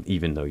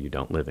 Even though you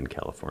don't live in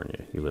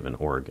California, you live in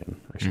Oregon.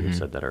 I should have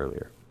said that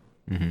earlier.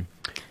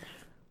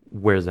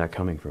 Where's that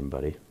coming from,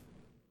 buddy?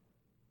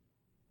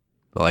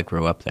 Well, I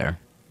grew up there.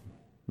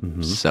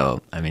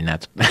 So, I mean,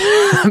 that's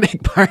a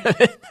big part of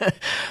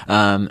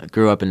it.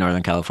 Grew up in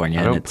Northern California,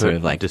 I and don't it's put sort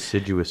of like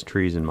deciduous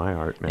trees in my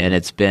art, man. and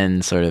it's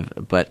been sort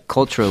of, but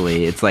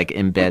culturally, it's like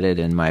embedded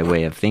in my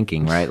way of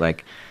thinking, right?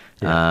 Like,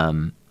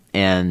 and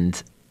Your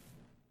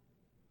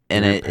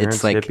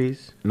it's like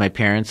hippies? my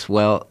parents.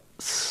 Well,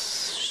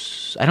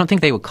 I don't think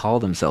they would call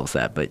themselves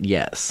that, but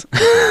yes.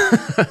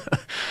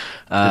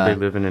 Did they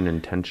live in an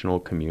intentional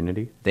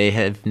community? They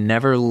have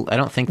never. I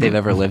don't think they've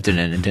ever lived in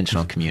an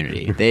intentional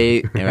community.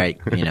 They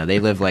they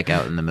live like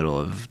out in the middle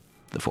of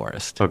the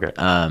forest. Okay.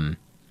 I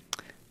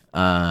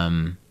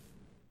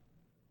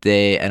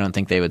don't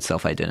think they would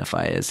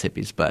self-identify as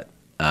hippies, but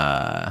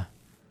the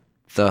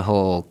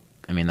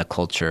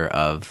culture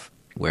of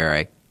where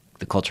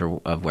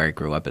I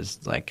grew up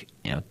is like,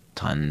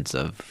 tons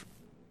of,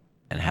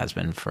 and has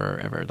been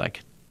forever,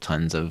 like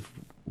tons of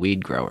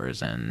weed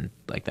growers, and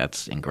like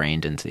that's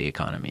ingrained into the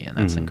economy and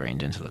that's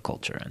ingrained into the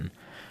culture. And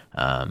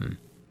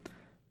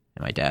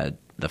my dad,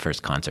 the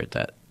first concert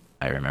that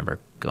I remember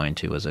going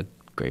to was a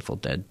Grateful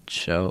Dead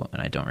show,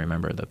 and I don't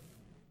remember the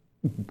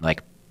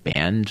like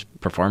band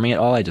performing at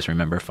all. I just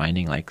remember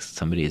finding like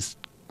somebody's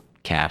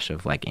cache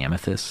of like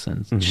amethysts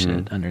and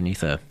shit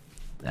underneath at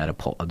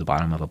the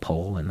bottom of a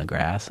pole in the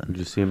grass. And Did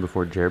you see him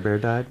before Jer Bear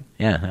died?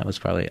 yeah, I was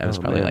probably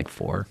man. like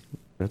 4.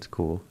 That's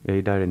cool. Yeah,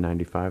 he died in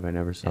 95. I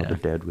never saw The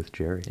Dead with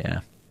Jerry. Yeah,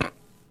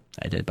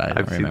 I did, but I don't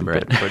I've seen remember The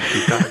it. Dead quite a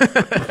few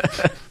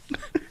times.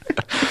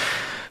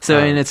 So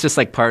I mean, it's just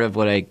like part of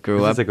what I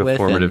grew up It's like a with.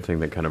 formative and, thing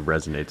that kind of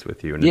resonates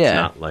with you, and yeah, it's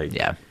not like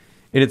yeah,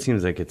 and it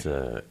seems like it's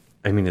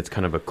it's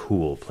kind of a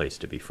cool place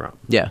to be from.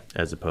 yeah,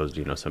 As opposed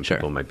to, some Sure.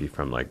 people might be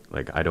from like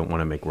I don't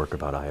want to make work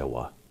about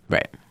Iowa,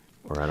 right.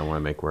 or I don't want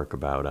to make work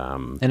about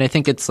And I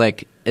think it's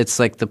like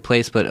the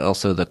place, but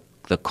also the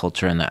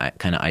culture and the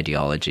kind of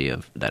ideology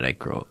of that I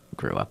grew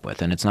up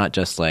with. And it's not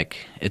just like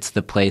it's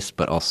the place,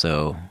 but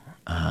also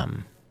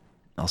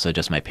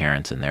just my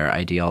parents and their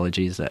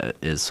ideologies. That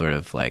is sort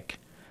of like,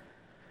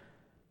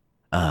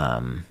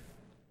 my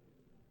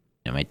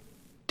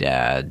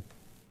dad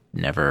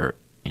never,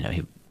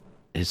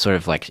 he sort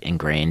of like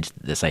ingrained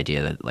this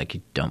idea that like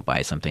you don't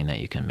buy something that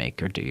you can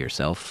make or do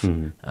yourself.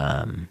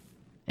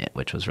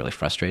 Which was really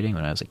frustrating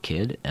when I was a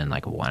kid and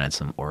like wanted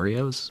some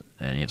Oreos,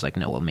 and he was like,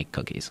 "No, we'll make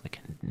cookies." Like,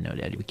 "No,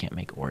 Daddy, we can't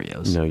make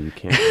Oreos." No, you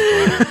can't.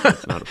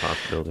 That's not a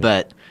possibility.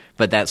 But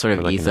that sort of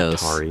Or like an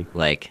ethos, Atari.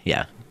 like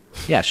yeah,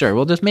 sure,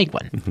 we'll just make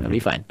one. That'll be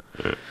fine.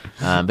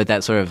 But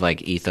that sort of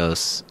like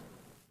ethos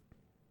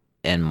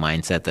and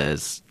mindset that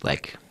is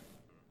like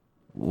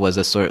was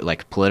a sort of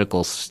like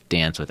political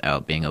stance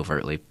without being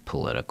overtly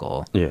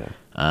political. yeah.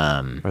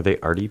 Are they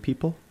arty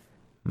people?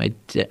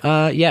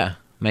 Yeah,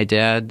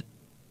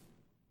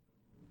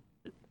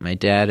 my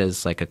dad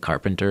is like a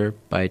carpenter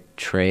by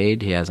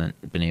trade. He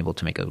hasn't been able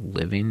to make a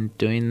living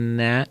doing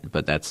that,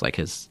 but that's like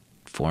his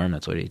form.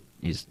 That's what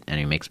he's and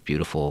he makes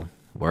beautiful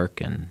work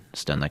and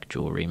has done like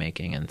jewelry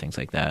making and things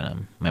like that.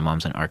 My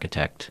mom's an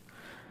architect.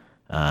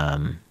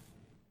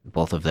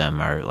 Both of them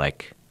are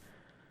like,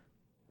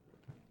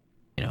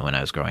 when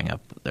I was growing up,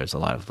 there's a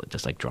lot of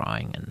just like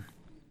drawing and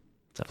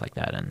stuff like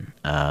that.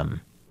 And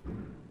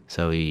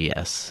so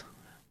yes,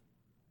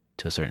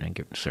 to a certain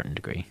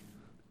degree.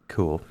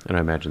 Cool. And I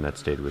imagine that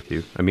stayed with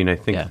you. I mean, I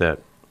think Yeah.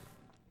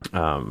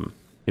 that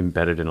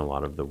embedded in a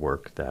lot of the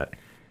work that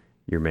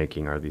you're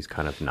making are these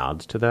kind of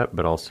nods to that,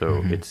 but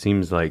also it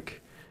seems like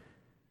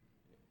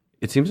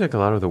It seems like a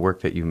lot of the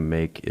work that you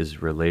make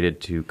is related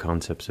to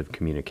concepts of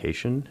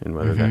communication, and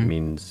whether that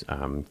means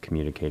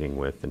communicating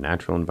with the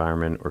natural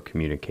environment or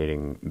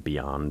communicating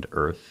beyond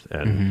Earth,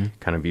 and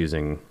kind of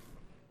using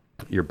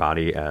your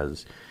body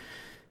as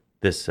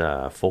this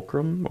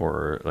fulcrum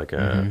or like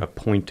a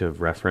point of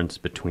reference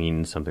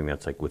between something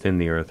that's like within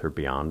the Earth or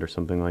beyond or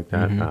something like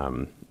that.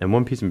 And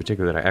one piece in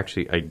particular that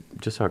I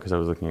just saw because I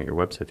was looking at your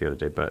website the other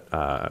day, but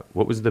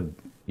what was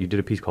you did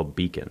a piece called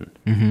Beacon,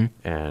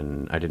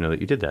 and I didn't know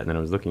that you did that. And then I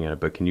was looking at it,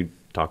 but can you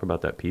talk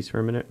about that piece for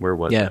a minute? Where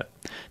was that?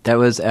 That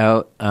was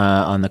out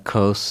on the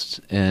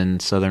coast in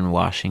southern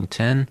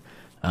Washington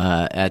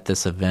at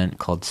this event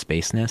called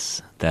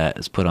Spaceness that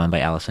is put on by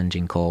Allison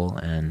Jean Cole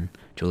and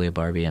Julia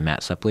Barbie and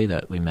Matt Supley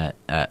that we met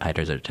at High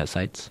Desert Test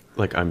Sites.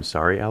 Like, I'm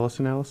sorry,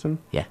 Allison?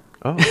 Yeah.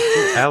 Oh,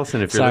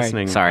 Allison, if you're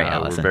listening, sorry,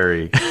 Allison. We're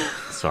very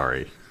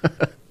sorry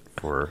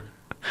for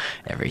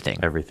everything.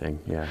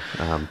 Yeah.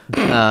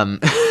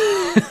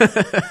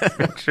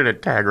 Should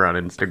have tagged her on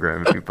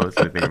Instagram if you post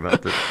anything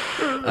about this.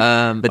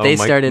 But they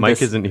started.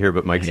 Mike isn't here,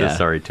 but Mike says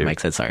sorry too. Mike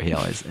said sorry. He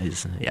always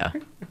is. Yeah,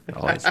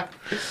 always.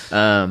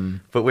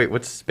 But wait,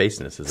 what's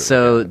Spaceness? Is it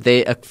so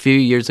they a few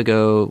years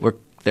ago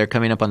they're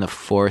coming up on the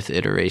 4th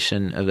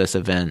iteration of this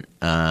event.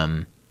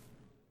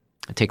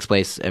 It takes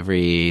place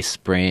every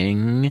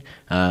spring,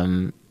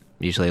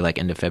 usually like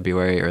end of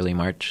February, early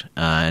March.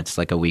 It's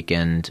like a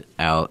weekend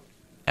out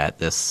at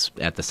the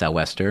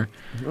Sou'wester,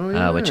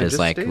 which is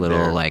like little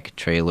there. like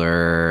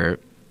trailer,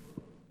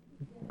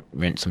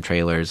 rent some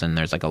trailers, and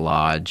there's like a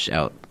lodge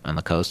out on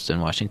the coast in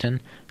Washington.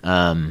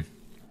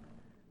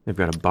 They've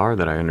got a bar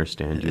that I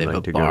understand They you have like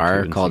a to go to bar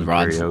and called sing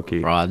Rod's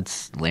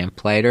karaoke.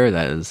 Lamplighter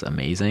that is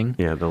amazing.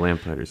 Yeah, the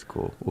Lamplighter's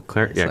cool. Well,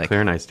 Claire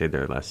and I stayed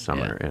there last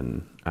summer,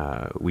 and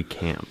we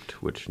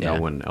camped, which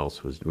no one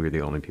else was. We were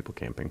the only people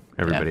camping.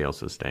 Everybody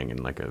else was staying in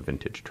like a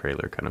vintage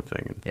trailer kind of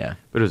thing. And,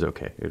 but it was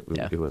okay.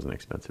 It wasn't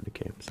expensive to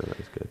camp, so that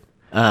was good.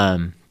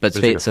 But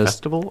it like a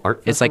festival, art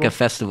festival? It's like a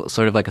festival,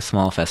 sort of like a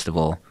small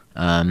festival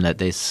that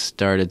they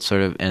started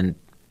sort of and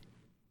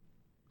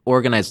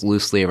organized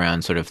loosely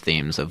around sort of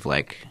themes of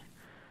like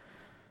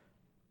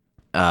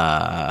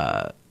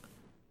outer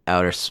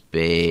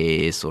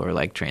space or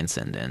like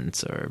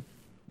transcendence or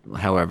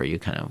however you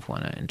kind of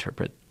want to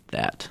interpret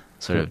that.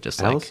 Sort of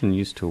just Allison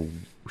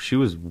she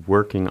was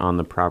working on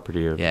the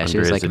property of she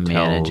was like Andrea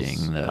managing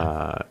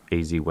Zattel's,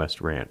 the AZ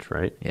West Ranch,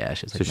 right? Yeah,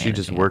 she was so she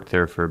just worked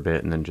there for a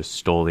bit and then just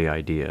stole the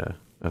idea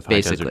of High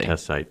Desert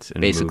Test Sites.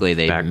 And basically, moved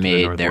they back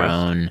made to the their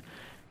own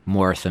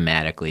more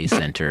thematically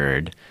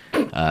centered,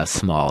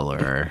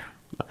 smaller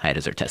High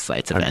Desert Test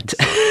Sites event.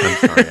 I'm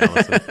sorry,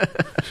 Allison.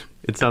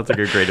 It sounds like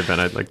a great event.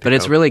 I'd like to But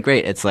it's really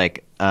great. It's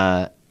like,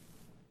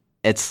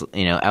 it's,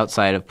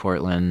 outside of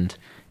Portland.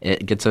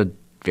 It gets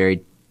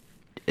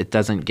it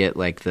doesn't get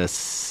like the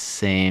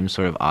same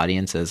sort of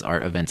audience as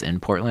art events in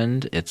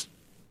Portland. It's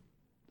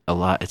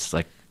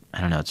like,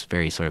 I don't know, it's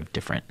very sort of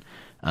different.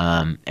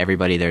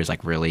 Everybody there's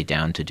like really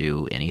down to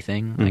do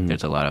anything. Like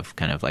there's a lot of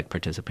kind of like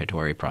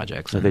participatory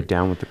projects. Are they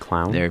down with the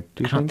clown? I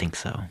don't think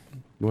so.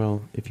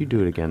 Well, if you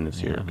do it again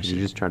this year, you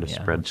just try to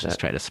spread that. Just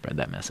try to spread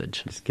that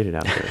message. Just get it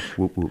out there.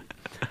 Whoop, whoop.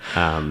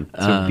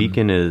 So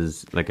Beacon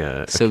is like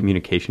a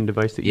communication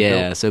device that you built?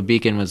 Yeah, so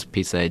Beacon was a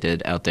piece that I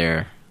did out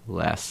there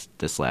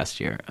this last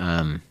year.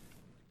 And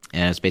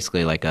it's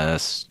basically like a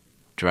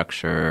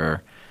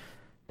structure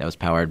that was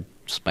powered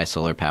by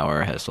solar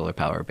power, had a solar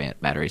power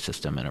battery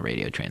system and a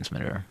radio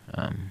transmitter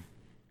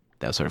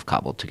that was sort of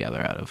cobbled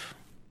together out of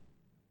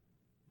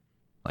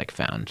like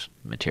found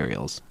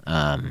materials.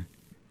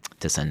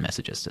 To send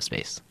messages to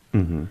space.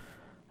 So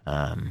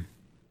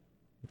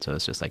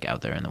it's just like out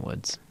there in the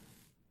woods.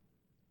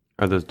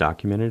 Are those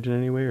documented in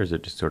any way, or is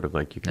it just sort of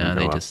like you can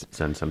go up,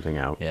 send something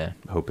out,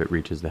 hope it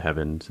reaches the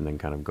heavens, and then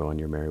kind of go on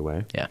your merry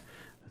way? Yeah.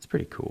 That's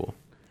pretty cool.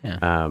 Yeah.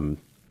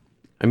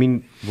 I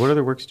mean, what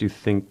other works do you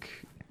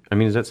think... I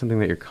mean, is that something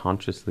that you're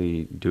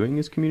consciously doing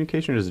as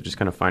communication, or does it just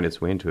kind of find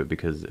its way into it?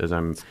 Because as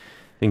I'm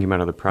thinking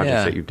about other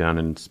projects that you've done,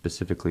 and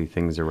specifically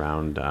things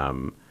around...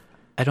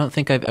 I don't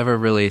think I've ever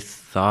really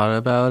thought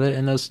about it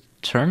in those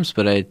terms,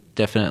 but I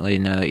definitely,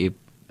 now you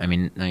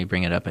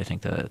bring it up, I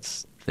think that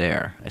it's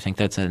there. I think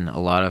that's in a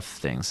lot of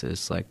things.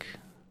 Is like,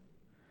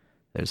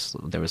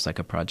 there was like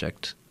a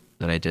project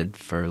that I did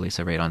for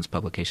Lisa Radon's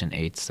publication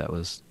Eights that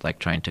was like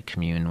trying to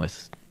commune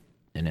with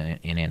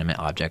inanimate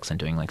objects and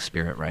doing like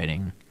spirit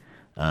writing.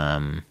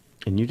 And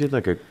you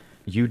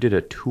did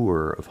a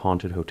tour of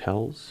haunted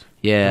hotels?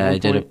 Yeah, I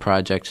did a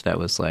project that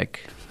was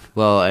like,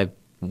 I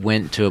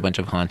went to a bunch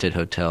of haunted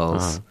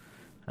hotels,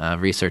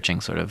 researching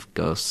sort of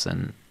ghosts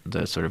and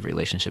the sort of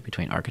relationship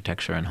between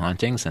architecture and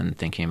hauntings, and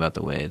thinking about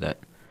the way that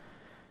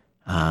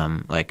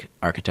like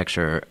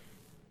architecture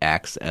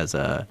acts as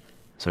a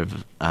sort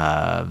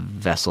of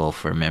vessel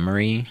for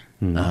memory,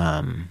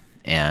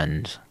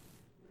 and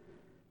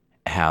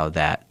how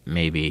that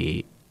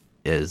maybe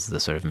is the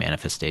sort of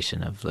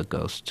manifestation of the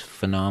ghost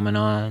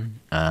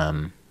phenomenon,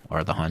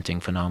 or the haunting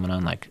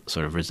phenomenon, like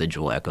sort of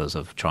residual echoes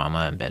of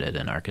trauma embedded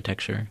in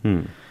architecture.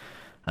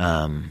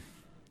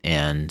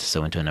 And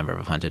so went to a number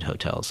of haunted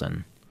hotels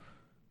and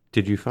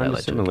Did you find That a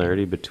led to a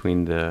similarity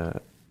between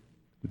the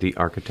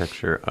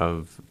architecture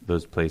of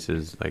those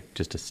places, like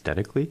just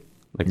aesthetically,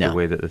 like No. the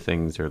way that the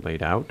things are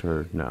laid out,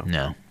 or no?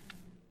 No.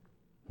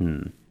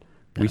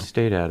 We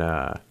stayed at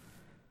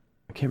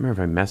I can't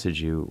remember if I messaged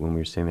you when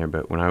we were staying there,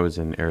 but when I was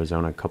in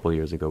Arizona a couple of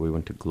years ago, we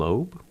went to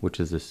Globe, which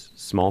is this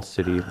small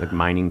city, like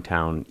mining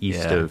town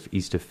east Yeah.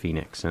 of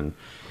Phoenix, and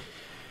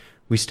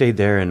we stayed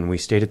there, and we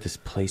stayed at this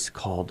place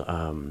called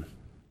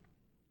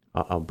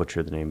I'll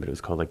butcher the name, but it was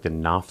called like the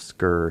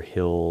Nofsker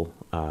Hill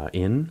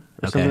Inn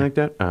or something Okay. like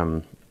that.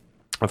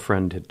 A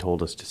friend had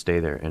told us to stay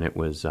there, and it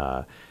was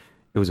a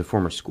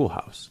former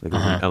schoolhouse, like it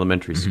was an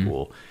elementary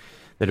school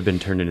that had been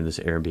turned into this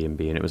Airbnb,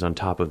 and it was on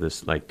top of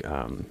this like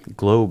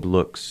Globe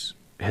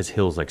has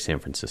hills like San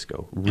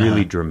Francisco,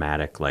 really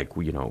dramatic, like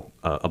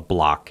a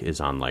block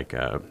is on like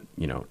a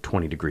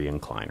 20-degree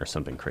incline or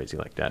something crazy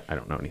like that. I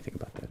don't know anything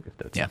about that, if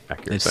that's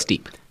accurate. It's but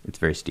steep. It's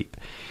very steep.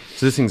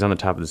 So this thing's on the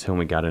top of this hill, and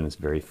we got in, it's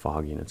very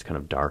foggy, and it's kind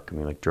of dark, and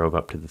we like drove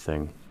up to the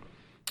thing,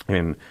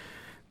 and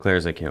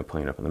Claire's like,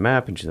 pulling it up on the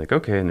map, and she's like,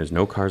 okay, and there's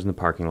no cars in the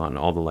parking lot, and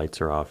all the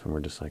lights are off, and we're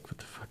just like, what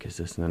the fuck is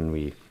this? And then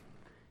we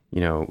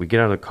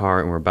get out of the car,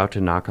 and we're about to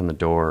knock on the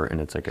door,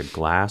 and it's like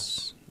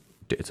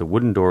it's a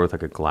wooden door with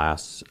like a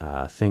glass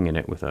thing in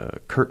it with a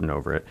curtain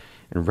over it.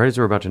 And right as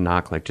we're about to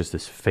knock, like just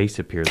this face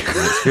appears, and it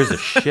scares the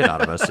shit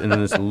out of us. And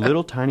then this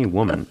little tiny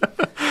woman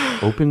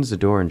opens the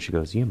door, and she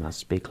goes, "You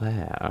must be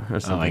Claire," or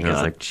something. I was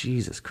God. like,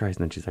 Jesus Christ.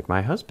 And then she's like,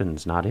 "My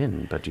husband's not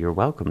in, but you're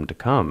welcome to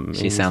come."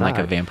 She sound like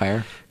a inside."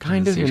 vampire?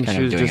 Kind of. You're And kind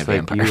she of was doing just a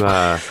like,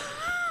 vampire.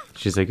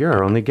 she's like, "You're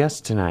our only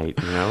guest tonight,"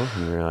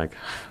 And we were like,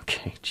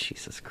 okay,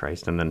 Jesus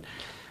Christ. And then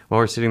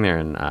while we're sitting there,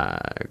 and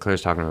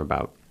Claire's talking to her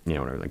about,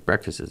 whatever, like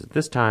breakfast is at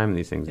this time,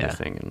 these things, this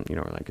thing. And,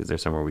 we're like, is there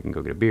somewhere we can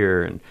go get a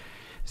beer? And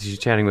so she's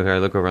chatting with her. I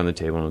look over on the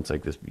table, and it's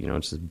like this,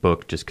 it's this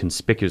book just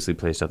conspicuously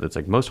placed out that's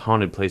like most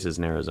haunted places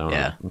in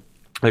Arizona. Yeah.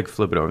 Like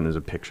flip it over, and there's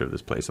a picture of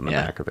this place on the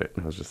Yeah. back of it.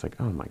 And I was just like,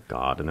 oh my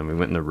God. And then we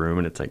went in the room,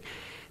 and it's like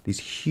these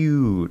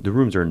huge, the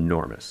rooms are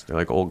enormous. They're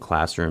like old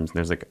classrooms, and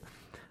there's like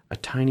a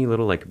tiny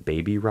little like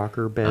baby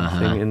rocker bed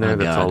thing in there Oh,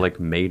 that's God. all like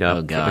made up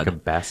Oh, with like a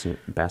God.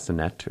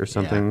 bassinet or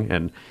something.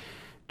 And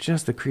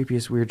just the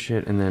creepiest weird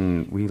shit. And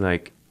then we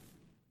like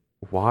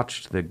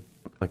watched a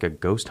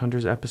Ghost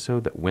Hunters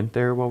episode that went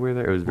there while we were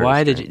there. It was very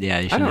Why did strange. you? Yeah,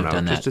 you I shouldn't don't have know,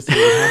 done that. just to see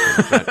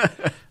what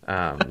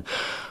happened. But,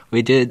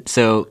 We did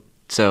so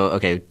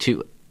okay.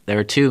 There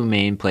were two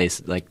main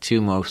places, like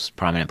two most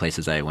prominent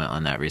places I went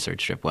on that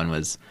research trip. One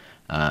was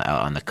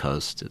out on the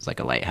coast. It was like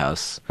a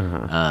lighthouse,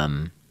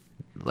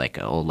 like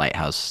an old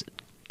lighthouse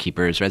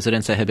keeper's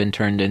residence that had been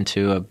turned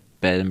into a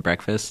bed and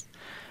breakfast.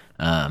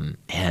 And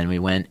we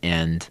went,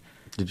 and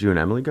did you and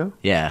Emily go?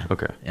 yeah,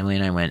 Okay. Emily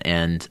and I went,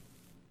 and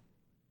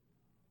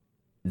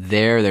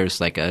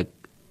there's like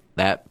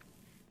that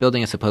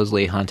building is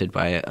supposedly haunted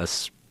by a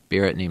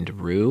spirit named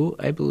Rue,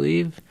 I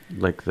believe.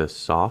 Like the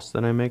sauce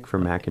that I make for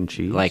mac and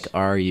cheese? Like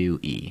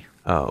R-U-E.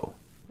 Oh.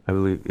 I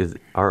believe is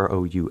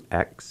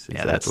R-O-U-X.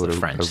 Yeah, that's the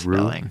French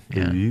spelling.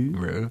 Yeah.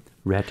 Rue.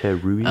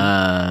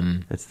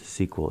 Ratatouille? That's the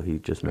sequel. He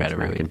just makes mac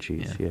Ratatouille, and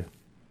cheese. Yeah.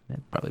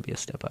 That'd probably be a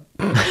step up.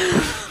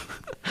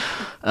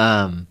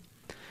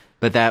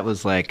 But that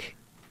was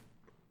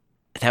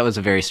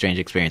a very strange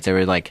experience. There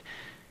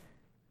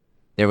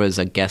was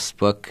a guest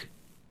book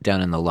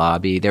down in the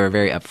lobby. They were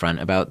very upfront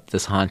about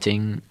this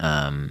haunting,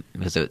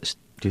 because it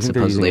Do you think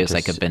they're using supposedly it it was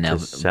like a to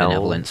sell?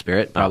 benevolent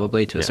spirit,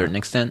 probably to a yeah. certain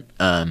extent.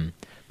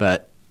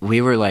 But we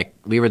were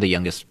the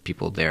youngest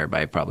people there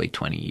by probably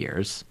 20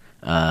 years,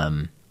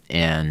 and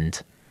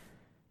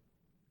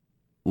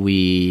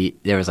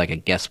there was like a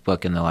guest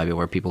book in the lobby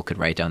where people could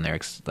write down their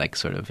like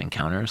sort of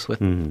encounters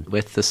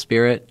with the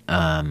spirit.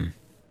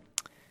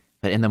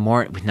 But in the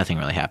morning, nothing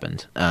really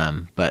happened.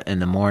 But in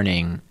the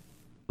morning,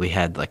 we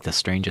had like the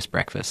strangest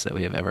breakfast that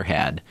we have ever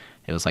had.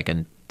 It was like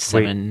a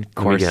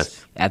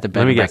 7-course at the bed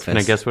Let me and guess. breakfast. Can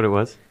I guess what it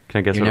was? Can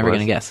I guess You're what never it was?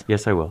 gonna guess.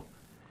 Yes, I will.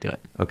 Do it.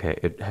 Okay.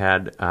 It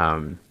had,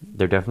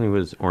 there definitely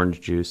was orange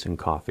juice and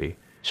coffee,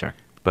 Sure.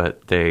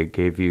 but they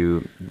gave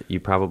you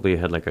probably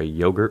had like a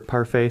yogurt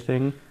parfait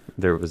thing.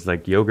 There was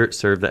like yogurt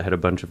served that had a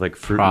bunch of like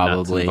fruit and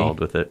nuts Probably. involved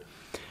with it.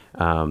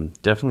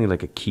 Definitely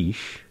like a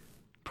quiche.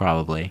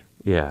 Probably.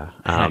 Yeah.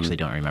 I actually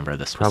don't remember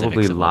the specifics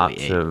Probably of what we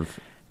lots ate. of.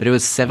 But it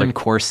was 7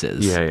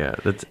 courses. Yeah.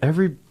 That's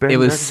every. It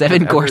was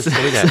 7 courses.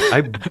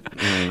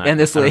 And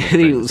this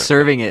lady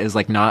serving it is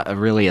like not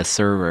really a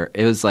server.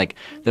 It was like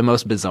the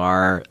most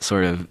bizarre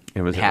sort of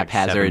It was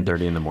haphazard at like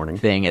 7:30 in the morning.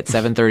 thing at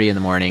 7:30 in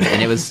the morning,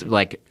 and it was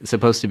like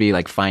supposed to be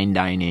like fine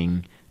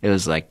dining. It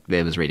was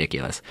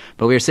ridiculous.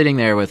 But we were sitting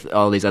there with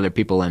all these other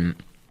people, and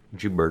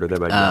Did you murder them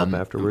by Yelp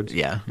afterwards?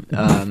 yeah.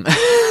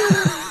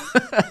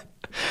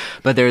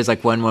 But there was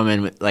like one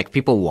woman, like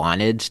people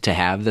wanted to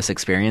have this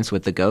experience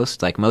with the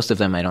ghost. Like most of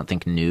them, I don't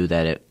think knew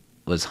that it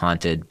was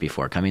haunted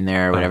before coming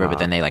there or whatever. But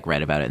then they like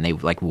read about it and they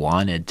like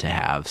wanted to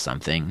have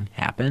something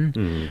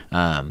happen.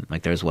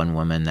 Like there was one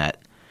woman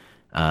that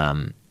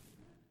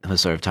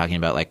was sort of talking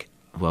about like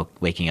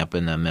waking up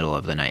in the middle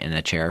of the night and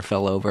a chair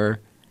fell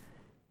over.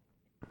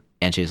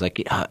 And she was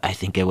like, I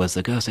think it was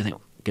the ghost. I think,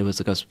 it was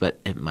a ghost, but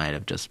it might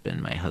have just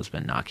been my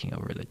husband knocking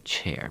over the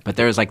chair. But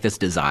there was like this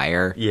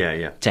desire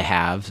to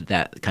have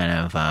that kind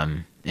of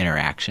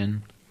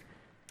interaction.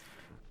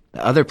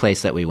 The other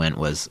place that we went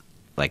was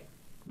like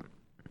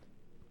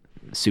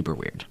super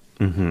weird.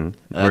 Mm-hmm.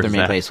 The other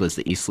main place was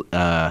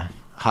the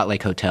Hot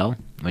Lake Hotel,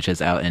 which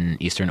is out in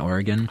Eastern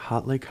Oregon.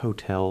 Hot Lake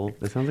Hotel?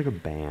 That sounds like a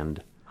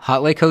band.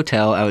 Hot Lake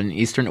Hotel out in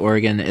Eastern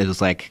Oregon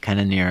is like kind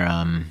of near,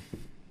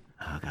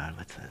 oh God,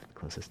 what's the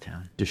closest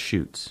town?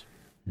 Deschutes.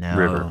 No,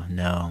 River.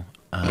 no.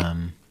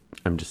 I'm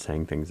just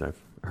saying things I've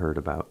heard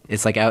about.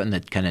 It's like out in the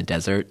kind of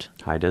desert.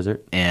 High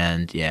desert?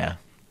 And yeah.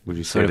 Would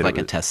you say sort of that like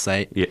it a was... test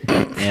site? Yeah.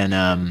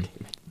 And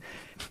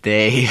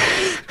they...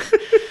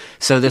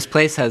 So this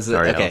place has...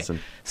 Sorry, okay.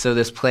 Allison. So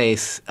this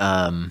place,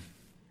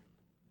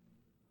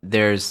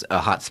 there's a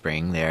hot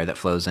spring there that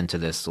flows into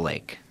this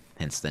lake,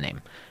 hence the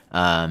name.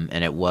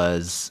 And it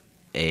was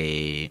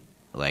a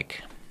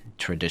like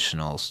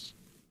traditional...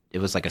 It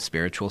was like a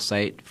spiritual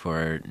site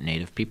for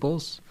native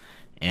peoples.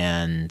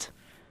 And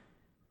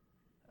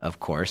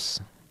of course,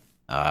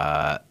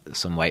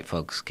 some white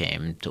folks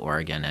came to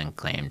Oregon and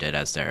claimed it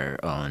as their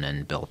own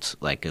and built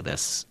like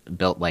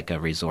a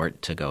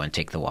resort to go and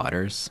take the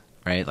waters,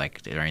 right?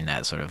 Like during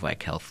that sort of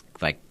like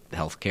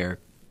healthcare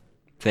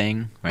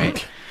thing,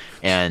 right?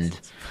 And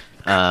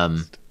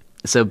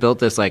so built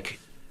this like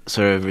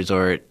sort of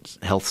resort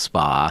health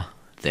spa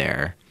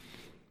there.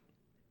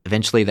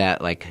 Eventually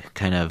that like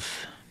kind of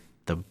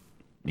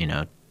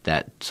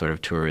that sort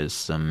of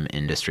tourism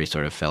industry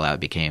sort of fell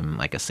out, became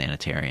like a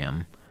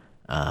sanitarium.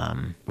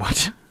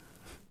 What?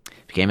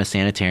 Became a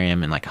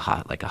sanitarium and like a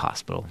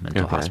hospital,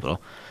 mental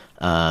hospital.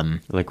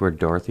 Like where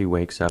Dorothy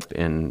wakes up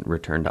in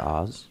Return to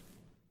Oz?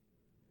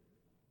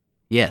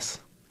 Yes.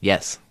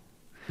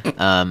 Sorry,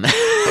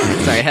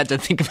 I had to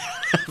think about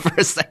it for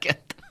a second.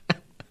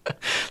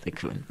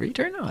 Like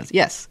Return to Oz.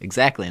 Yes,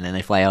 exactly. And then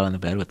they fly out on the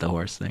bed with the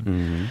horse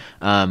thing.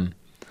 Mm-hmm.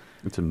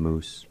 It's a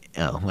moose.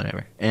 Oh,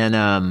 whatever.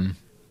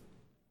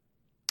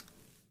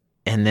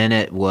 And then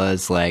it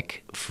was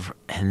like,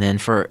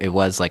 it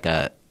was like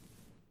a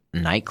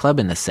nightclub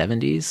in the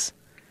 70s.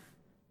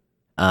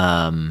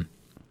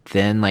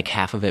 Then like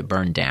half of it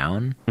burned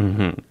down.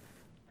 Mm-hmm.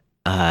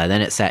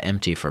 Then it sat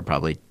empty for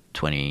probably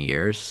 20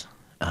 years.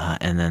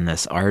 And then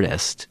this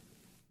artist,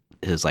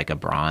 who's like a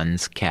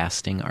bronze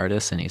casting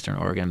artist in Eastern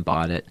Oregon,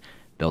 bought it,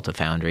 built a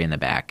foundry in the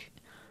back,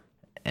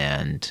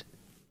 and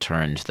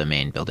turned the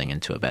main building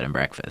into a bed and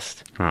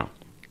breakfast. Oh.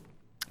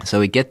 So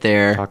we get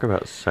there. Talk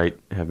about site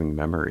having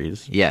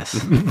memories.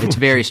 Yes. It's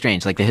very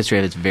strange. Like the history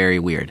of it's very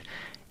weird.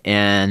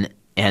 And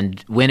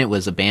when it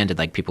was abandoned,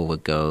 like people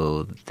would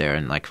go there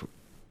and like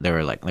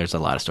there's a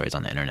lot of stories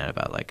on the internet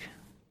about like,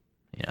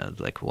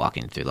 like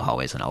walking through the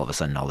hallways and all of a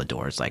sudden all the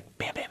doors like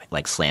bam bam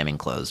like slamming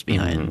closed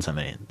behind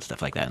somebody and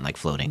stuff like that, and like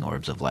floating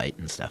orbs of light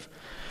and stuff.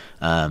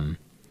 So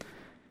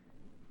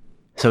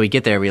we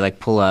get there, we like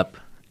pull up.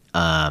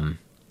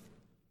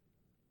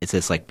 It's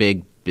this like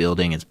big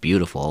building. It's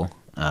beautiful.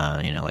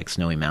 Like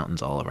snowy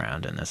mountains all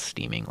around and this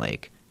steaming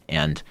lake.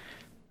 And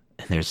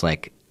there's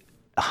like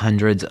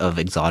hundreds of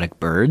exotic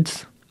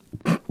birds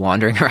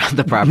wandering around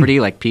the property,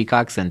 like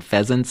peacocks and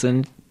pheasants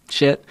and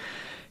shit.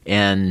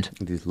 And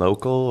these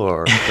local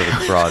or sort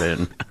of brought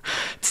in?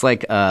 It's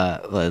like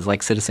it's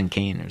like Citizen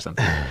Kane or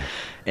something.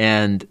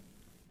 And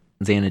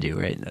Xanadu,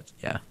 right?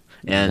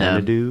 And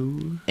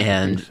Xanadu.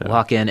 And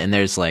walk in, and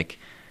there's like,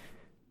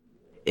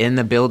 in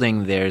the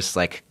building, there's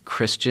like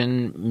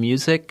Christian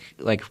music,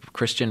 like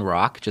Christian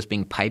rock, just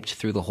being piped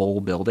through the whole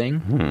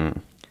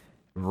building,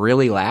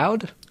 really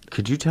loud.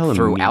 Could you tell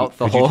throughout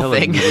the whole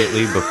thing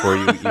immediately before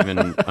you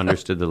even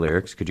understood the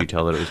lyrics? Could you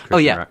tell that it was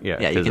Christian rock?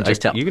 Yeah, you can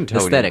just tell. You can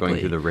tell when you're going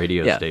through the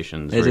radio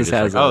stations. Where just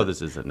like,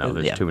 this isn't. No,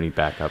 there's too many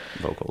backup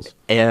vocals.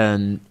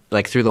 And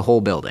like through the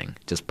whole building,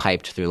 just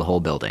piped through the whole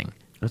building.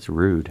 That's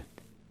rude.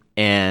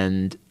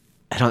 And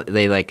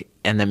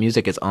and the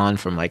music is on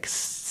from like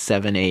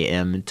 7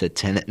 a.m. to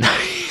 10 at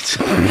night,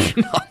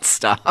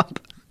 nonstop.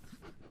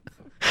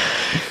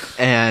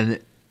 And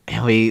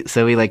we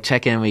like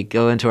check in, we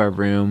go into our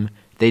room.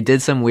 They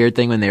did some weird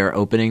thing when they were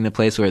opening the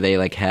place where they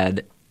like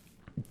had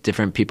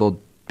different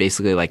people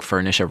basically like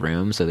furnish a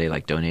room. So they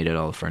like donated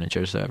all the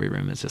furniture. So every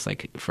room is just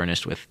like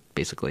furnished with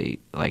basically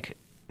like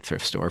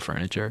thrift store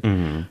furniture.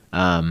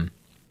 Mm-hmm.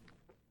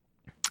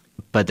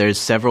 But there's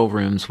several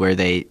rooms where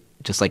they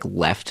just like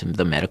left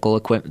the medical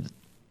equipment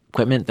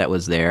that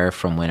was there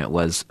from when it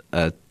was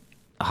a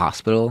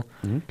hospital.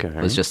 Okay.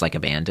 It was just like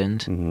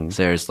abandoned. Mm-hmm.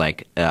 So there's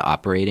like an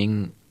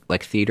operating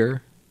like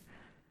theater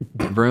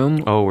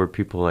room. Oh, where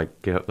people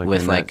like get like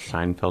with in like that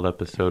Seinfeld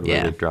episode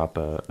where they drop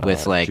a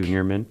with like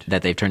Junior Mint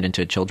that they've turned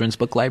into a children's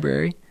book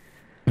library.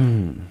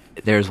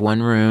 There's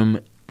one room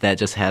that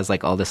just has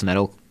like all this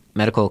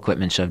medical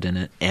equipment shoved in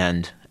it,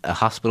 and a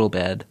hospital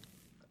bed,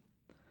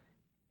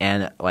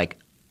 and like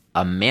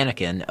a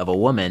mannequin of a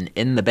woman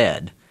in the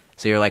bed.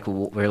 So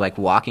we're like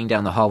walking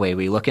down the hallway.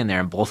 We look in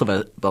there, and both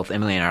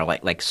Emily and I are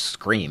like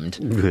screamed.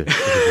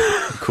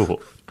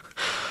 Cool.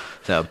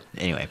 So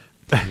anyway,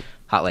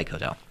 Hot Lake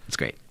Hotel. It's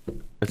great.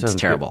 It's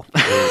terrible.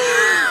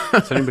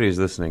 So anybody who's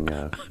listening,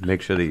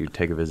 make sure that you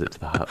take a visit to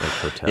the Hot Lake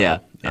Hotel.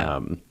 Yeah.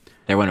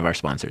 They're one of our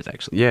sponsors,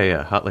 actually.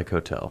 Yeah, Hot Lake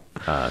Hotel.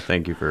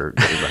 Thank you for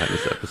getting behind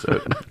this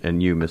episode,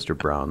 and you, Mr.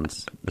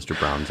 Bronze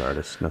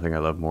artist. Nothing I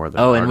love more than.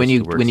 Oh, and when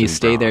you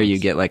stay there, you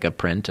get like a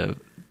print of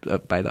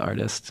by the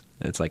artist.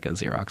 It's like a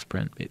Xerox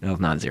print. Well,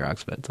 not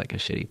Xerox, but it's like a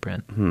shitty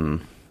print.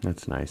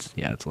 That's nice.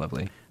 Yeah, it's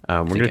lovely.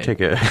 We're gonna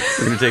take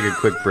a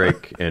quick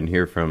break and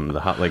hear from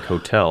the Hot Lake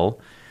Hotel,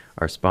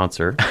 our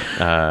sponsor,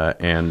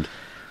 and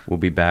we'll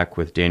be back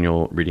with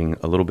Daniel reading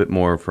a little bit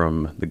more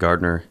from The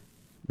Gardener,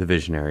 The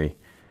Visionary,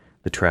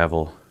 The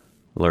Traveler,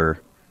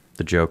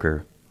 The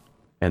Joker,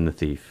 and The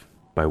Thief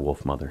by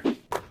Wolfmother.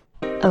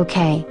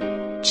 Okay.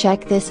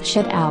 Check this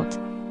shit out.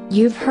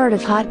 You've heard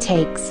of hot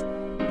takes.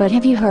 But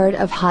have you heard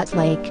of Hot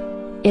Lake?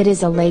 It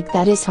is a lake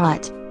that is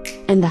hot.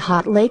 And the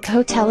Hot Lake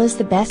Hotel is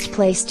the best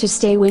place to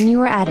stay when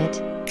you are at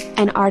it.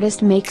 An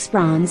artist makes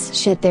bronze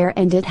shit there,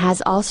 and it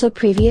has also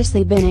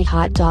previously been a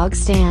hot dog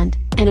stand,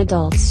 an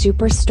adult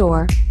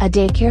superstore, a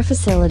daycare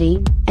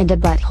facility, and a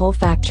butthole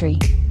factory.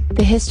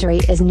 The history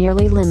is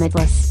nearly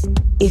limitless.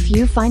 If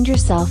you find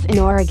yourself in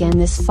Oregon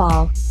this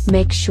fall,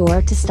 make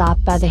sure to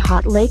stop by the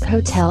Hot Lake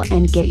Hotel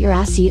and get your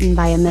ass eaten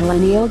by a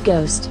millennial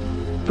ghost.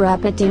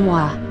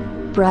 Brapetinois.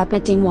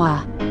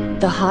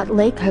 The Hot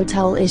Lake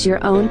Hotel is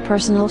your own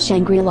personal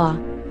Shangri-La.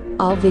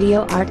 All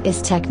video art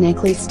is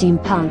technically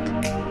steampunk.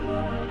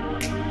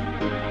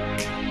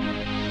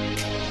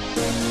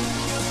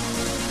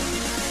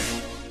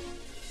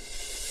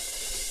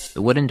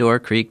 The wooden door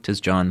creaked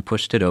as John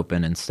pushed it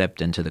open and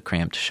stepped into the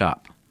cramped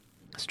shop.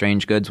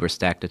 Strange goods were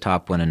stacked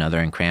atop one another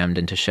and crammed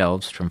into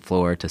shelves from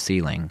floor to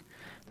ceiling.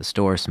 The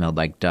store smelled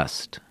like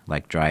dust,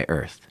 like dry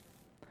earth.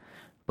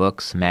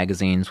 Books,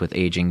 magazines with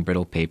aging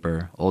brittle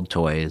paper, old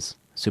toys,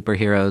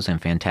 superheroes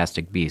and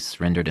fantastic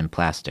beasts rendered in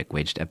plastic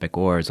waged epic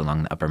wars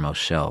along the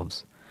uppermost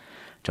shelves.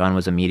 John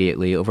was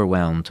immediately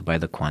overwhelmed by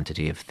the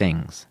quantity of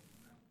things.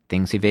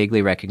 Things he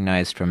vaguely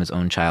recognized from his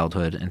own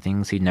childhood and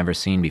things he'd never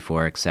seen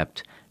before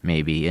except,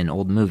 maybe, in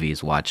old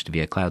movies watched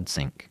via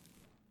CloudSync.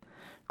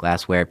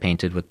 Glassware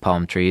painted with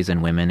palm trees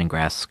and women in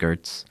grass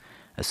skirts,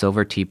 a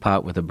silver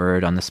teapot with a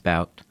bird on the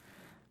spout,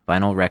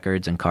 vinyl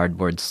records and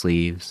cardboard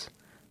sleeves,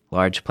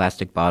 large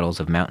plastic bottles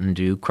of Mountain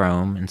Dew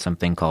Chrome, and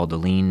something called a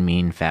lean,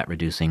 mean,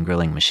 fat-reducing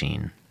grilling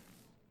machine.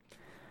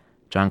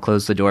 John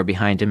closed the door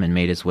behind him and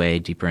made his way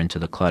deeper into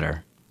the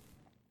clutter.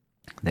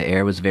 The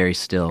air was very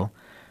still,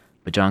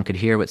 but John could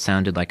hear what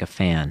sounded like a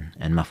fan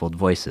and muffled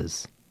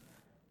voices.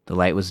 The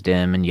light was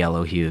dim and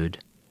yellow-hued.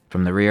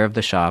 From the rear of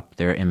the shop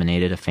there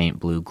emanated a faint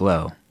blue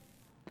glow.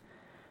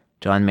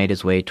 John made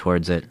his way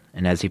towards it,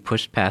 and as he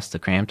pushed past the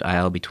cramped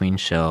aisle between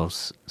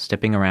shelves,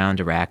 stepping around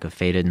a rack of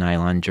faded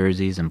nylon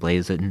jerseys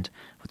emblazoned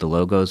with the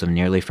logos of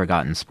nearly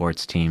forgotten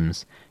sports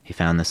teams, he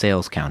found the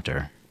sales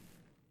counter.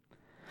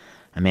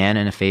 A man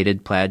in a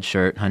faded plaid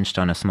shirt hunched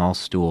on a small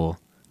stool,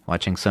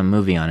 watching some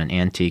movie on an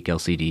antique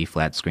LCD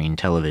flat-screen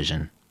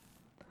television.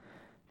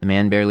 The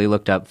man barely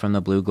looked up from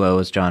the blue glow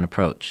as John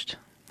approached.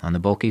 On the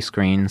bulky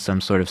screen, some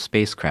sort of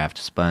spacecraft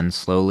spun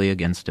slowly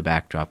against a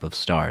backdrop of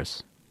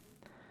stars.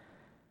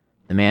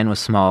 The man was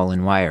small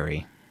and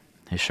wiry.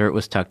 His shirt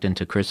was tucked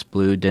into crisp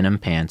blue denim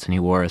pants, and he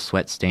wore a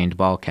sweat-stained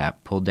ball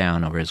cap pulled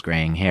down over his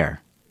graying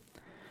hair.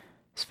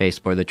 His face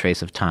bore the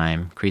trace of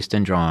time, creased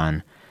and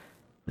drawn,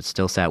 but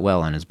still sat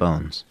well on his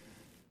bones.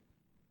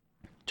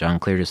 John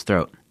cleared his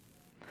throat.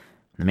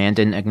 The man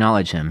didn't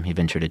acknowledge him. He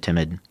ventured a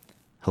timid,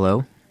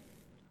 "Hello?"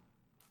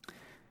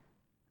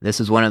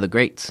 "This is one of the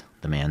greats,"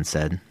 the man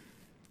said.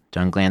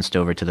 John glanced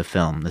over to the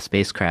film. The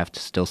spacecraft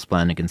still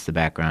spun against the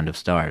background of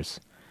stars.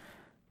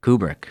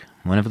 Kubrick,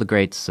 one of the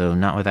greats, so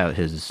not without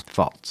his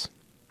faults.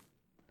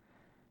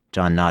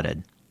 John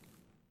nodded.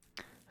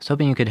 "I was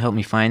hoping you could help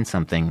me find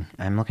something.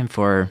 I'm looking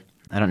for,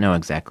 I don't know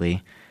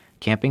exactly,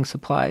 camping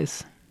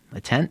supplies? A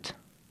tent?"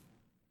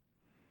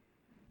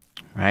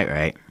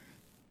 Right.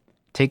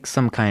 "Takes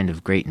some kind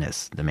of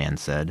greatness," the man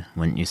said,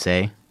 "wouldn't you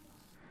say?"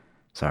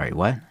 "Sorry,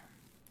 what?"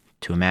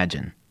 "To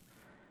imagine.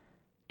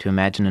 To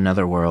imagine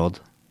another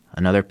world,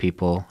 another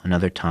people,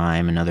 another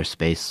time, another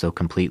space so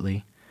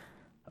completely.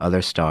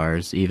 Other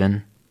stars,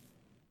 even."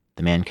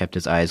 The man kept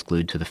his eyes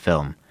glued to the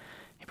film.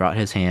 He brought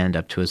his hand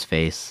up to his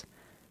face,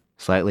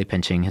 slightly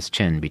pinching his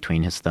chin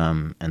between his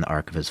thumb and the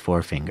arc of his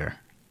forefinger.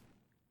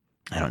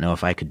 "I don't know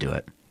if I could do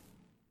it."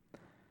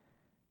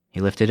 He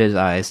lifted his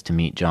eyes to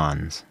meet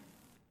John's.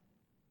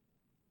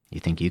 "You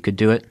think you could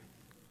do it?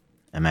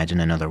 Imagine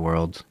another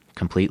world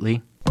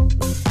completely?"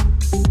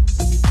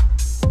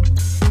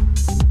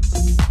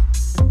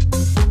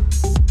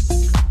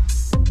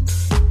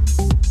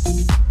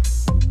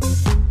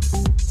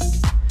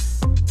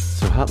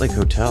 Hot Lake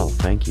Hotel,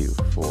 thank you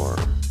for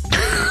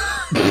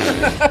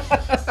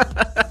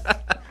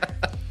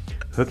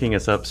hooking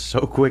us up so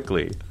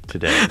quickly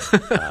today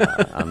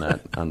on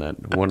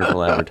that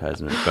wonderful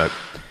advertisement. But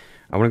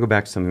I want to go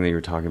back to something that you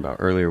were talking about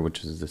earlier,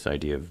 which is this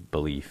idea of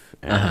belief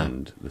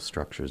and the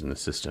structures and the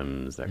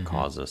systems that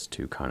cause us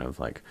to kind of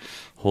like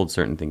hold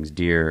certain things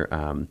dear.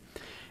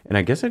 And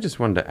I guess I just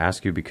wanted to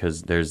ask you,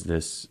 because there's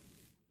this,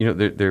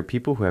 there are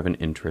people who have an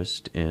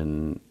interest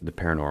in the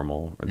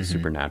paranormal or the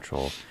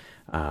supernatural,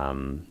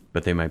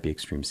 but they might be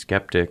extreme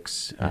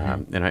skeptics.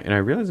 And I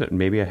realize that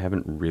maybe I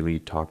haven't really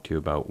talked to you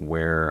about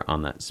where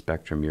on that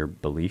spectrum your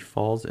belief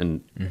falls,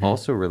 and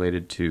also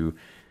related to,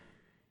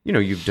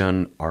 you've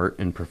done art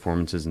and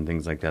performances and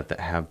things like that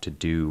have to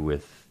do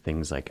with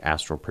things like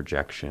astral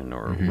projection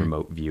or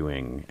remote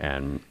viewing.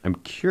 And I'm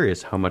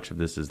curious how much of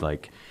this is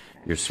like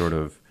you're sort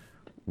of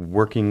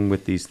working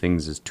with these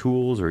things as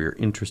tools, or you're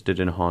interested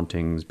in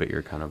hauntings, but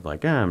you're kind of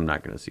like, I'm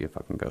not going to see a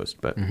fucking ghost.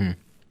 But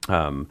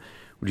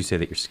would you say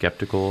that you're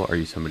skeptical? Are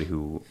you somebody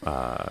who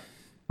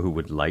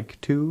would like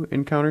to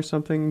encounter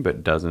something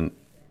but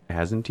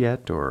hasn't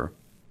yet? Or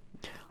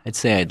I'd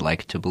say I'd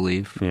like to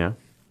believe. Yeah.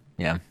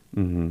 Yeah.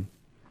 Mm-hmm.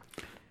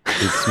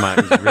 He's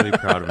really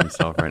proud of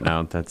himself right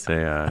now. That's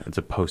it's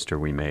a poster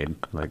we made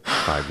like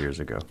 5 years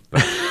ago,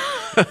 but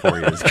 4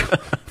 years ago.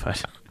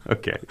 But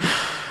okay.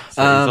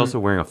 So he's also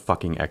wearing a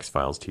fucking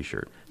X-Files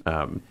t-shirt.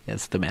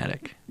 It's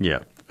thematic. Yeah.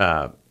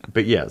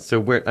 But yeah,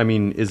 so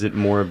is it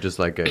more of just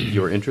like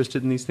you're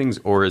interested in these things,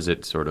 or is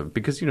it sort of,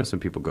 because, some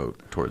people go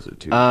towards it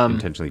to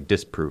intentionally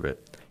disprove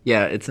it.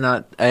 Yeah, it's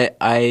not,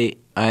 I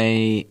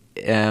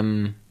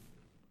am,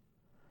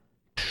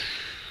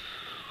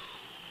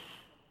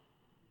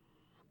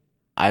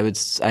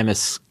 I'm a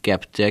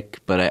skeptic,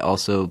 but I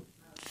also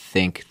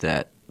think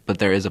but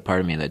there is a part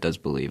of me that does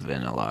believe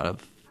in a lot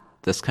of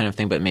this kind of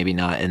thing, but maybe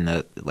not in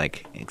the,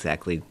 like,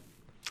 exactly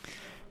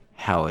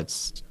how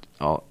it's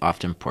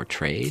often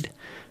portrayed.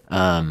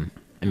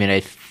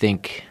 I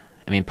think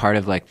part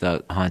of like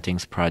the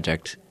Hauntings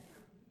Project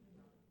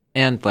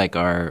and like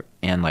our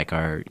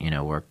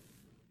work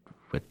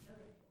with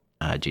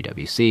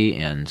GWC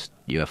and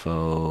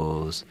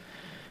UFOs,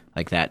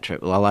 like that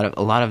trip, a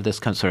lot of this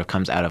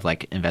comes out of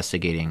like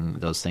investigating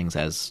those things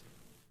as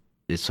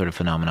this sort of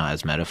phenomena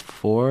as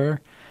metaphor,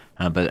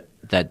 but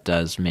that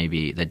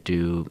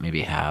do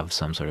maybe have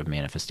some sort of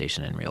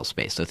manifestation in real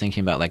space. So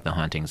thinking about like the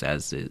hauntings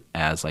as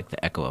like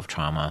the echo of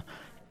trauma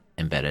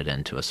embedded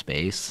into a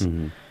space.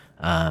 And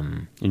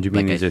do you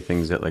mean these are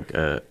things that like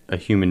a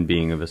human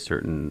being of a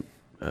certain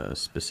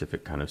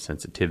specific kind of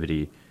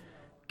sensitivity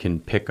can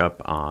pick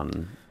up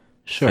on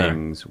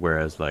things,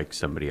 whereas like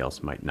somebody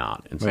else might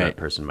not, and so that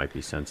person might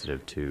be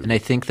sensitive to. And I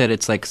think that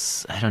it's like,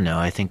 I don't know,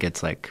 I think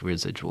it's like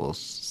residual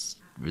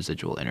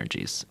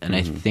energies, and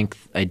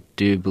I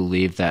do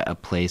believe that a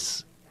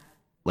place,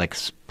 like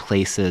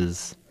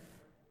places,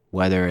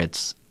 whether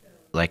it's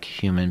like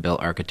human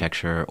built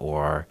architecture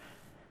or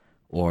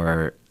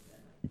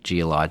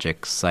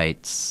geologic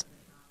sites,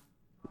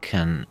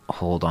 can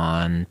hold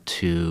on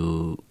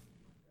to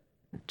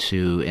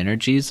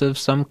energies of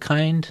some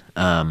kind.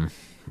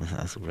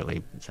 That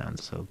really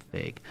sounds so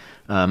vague,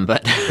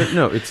 but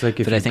no, it's like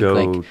if you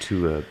go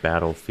to a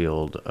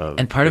battlefield of,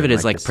 and part of it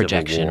is like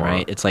projection,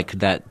 right? It's like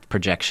that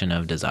projection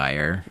of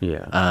desire.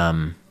 Yeah.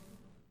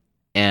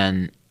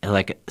 And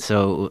like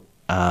so,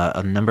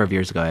 a number of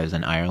years ago, I was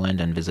in Ireland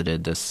and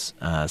visited this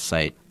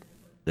site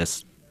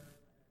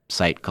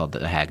called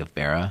the Hag of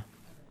Bara.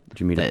 Did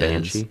you meet a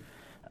banshee?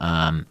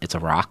 It's a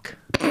rock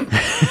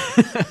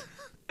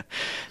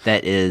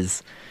that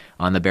is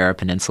on the Bara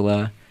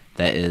Peninsula.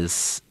 That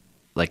is,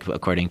 like,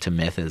 according to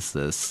myth, is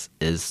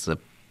the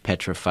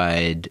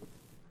petrified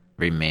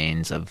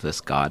remains of this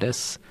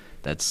goddess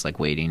that's like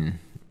waiting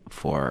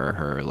for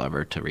her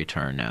lover to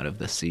return out of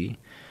the sea.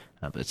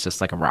 But it's just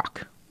like a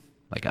rock,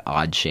 like an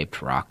odd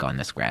shaped rock on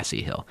this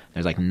grassy hill.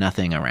 There's like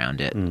nothing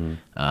around it.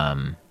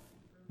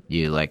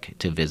 You like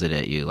to visit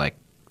it. You like,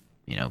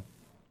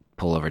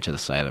 pull over to the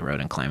side of the road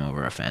and climb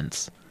over a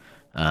fence.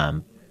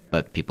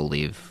 But people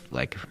leave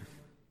like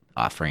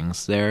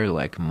offerings there,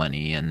 like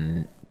money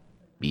and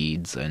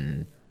beads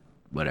and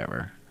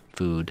whatever,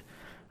 food.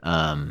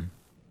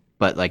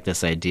 But like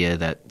this idea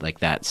that like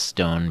that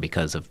stone,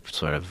 because of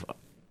sort of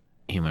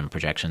human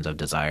projections of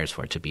desires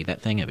for it to be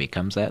that thing, it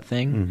becomes that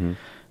thing.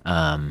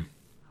 And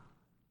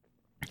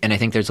I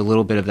think there's a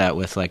little bit of that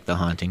with like the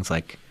hauntings,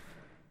 like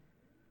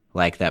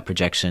that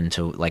projection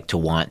to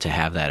want to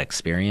have that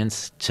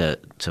experience, to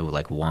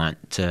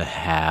want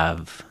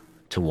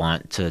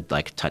to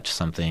like touch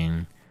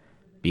something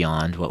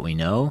beyond what we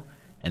know.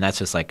 And that's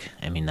just like,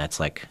 that's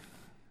like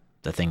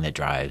the thing that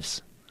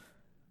drives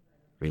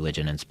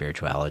religion and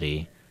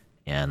spirituality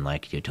and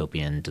like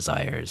utopian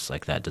desires,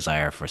 like that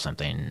desire for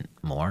something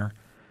more.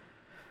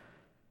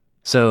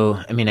 So,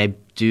 I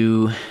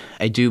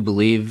do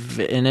believe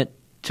in it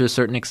to a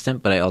certain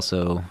extent, but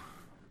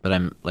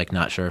I'm like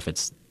not sure if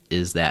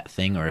is that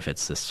thing or if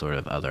it's this sort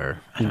of other,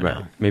 I don't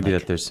know. Maybe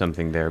that there's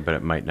something there, but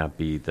it might not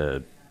be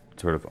the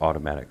sort of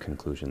automatic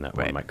conclusion that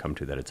one might come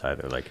to, that it's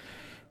either like,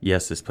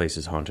 yes, this place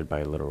is haunted by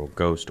a literal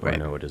ghost, or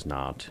no, it is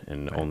not,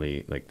 and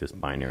only like this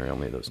binary,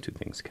 only those two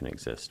things can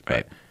exist.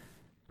 But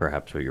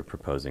perhaps what you're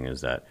proposing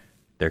is that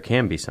there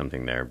can be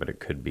something there, but it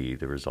could be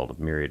the result of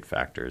myriad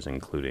factors,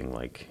 including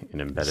like an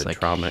embedded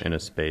trauma in a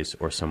space,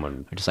 or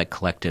someone just like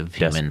collective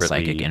human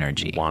psychic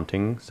energy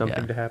wanting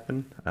something to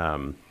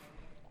happen.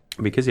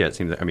 Because it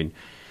seems that,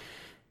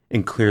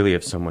 and clearly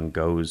if someone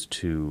goes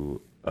to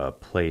a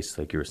place,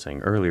 like you were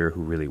saying earlier,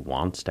 who really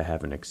wants to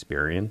have an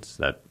experience,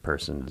 that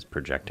person is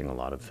projecting a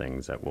lot of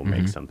things that will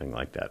make something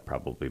like that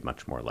probably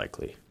much more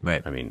likely.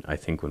 Right. I mean, I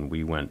think when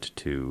we went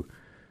to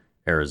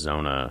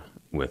Arizona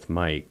with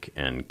Mike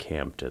and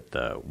camped at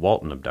the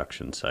Walton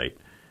abduction site,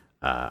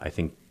 I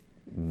think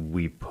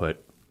we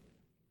put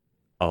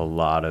a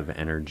lot of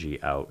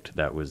energy out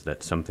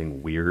that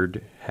something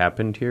weird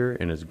happened here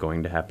and is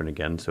going to happen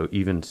again. So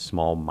even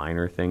small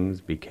minor things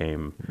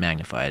became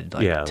magnified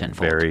like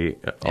tenfold. Very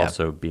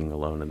also being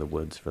alone in the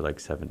woods for like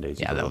 7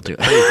 days. Yeah, that'll do it.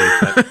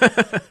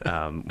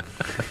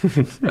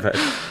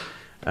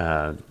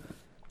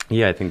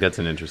 Yeah, I think that's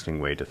an interesting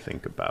way to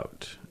think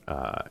about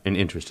an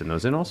interest in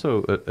those. And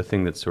also a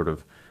thing that's sort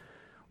of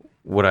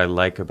what I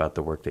like about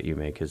the work that you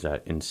make is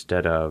that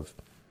instead of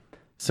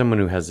someone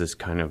who has this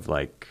kind of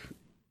like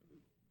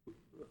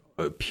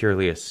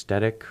purely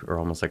aesthetic or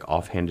almost like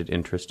offhanded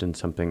interest in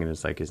something and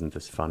is like, isn't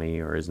this funny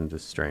or isn't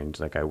this strange?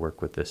 Like I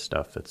work with this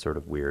stuff that's sort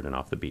of weird and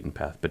off the beaten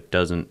path, but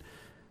doesn't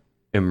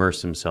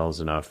immerse themselves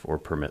enough or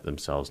permit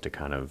themselves to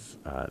kind of,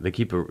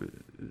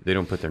 they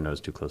don't put their nose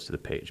too close to the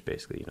page,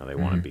 basically. You know, they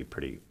want to be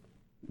pretty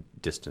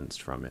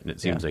distanced from it. And it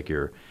seems like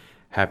you're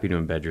happy to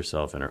embed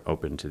yourself and are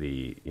open to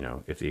the, you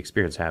know, if the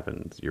experience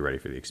happens, you're ready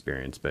for the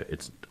experience, but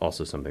it's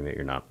also something that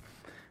you're not,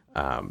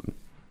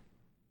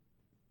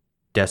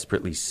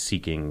 desperately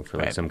seeking for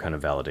like some kind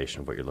of validation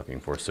of what you're looking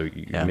for. So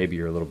maybe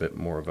you're a little bit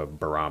more of a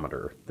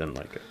barometer than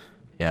like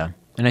Yeah.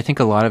 And I think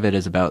a lot of it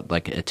is about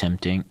like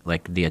attempting,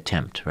 like the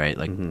attempt, right?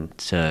 Like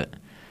to,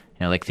 you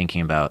know, like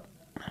thinking about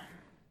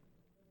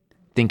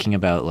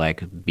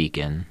like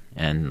Beacon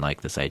and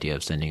like this idea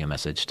of sending a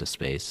message to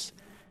space.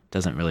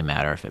 Doesn't really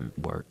matter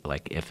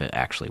if it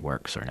actually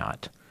works or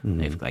not.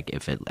 If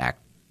it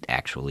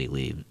actually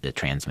it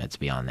transmits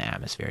beyond the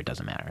atmosphere, it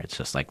doesn't matter. It's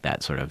just like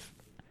that sort of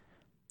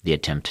the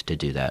attempt to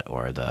do that,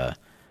 or this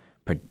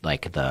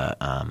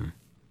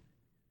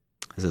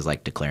is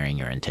like declaring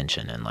your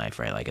intention in life,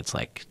 right? Like it's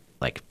like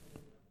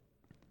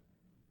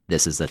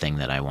this is the thing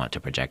that I want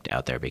to project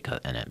out there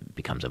and it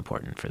becomes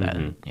important for that.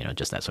 And, you know,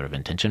 just that sort of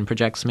intention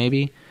projects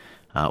maybe,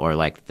 or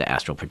like the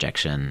astral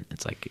projection.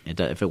 It's like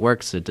if it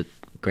works,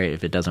 great.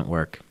 If it doesn't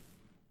work,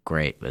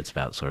 great. But it's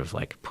about sort of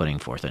like putting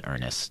forth an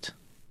earnest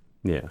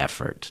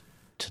effort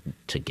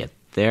to get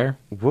there.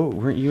 Whoa,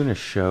 weren't you in a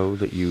show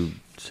that you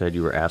said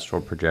you were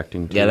astral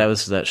projecting to? Yeah, that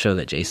was that show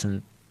that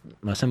Jason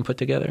Mussin put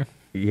together.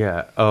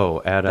 Yeah.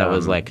 Oh, that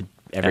was like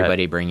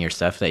everybody bring your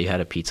stuff that you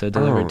had a pizza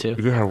delivered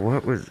to. Yeah,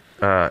 what was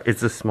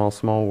it's a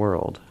small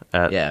world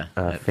at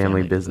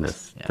Family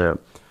Business. Yeah. The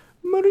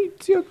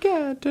Maurizio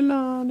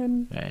Catalan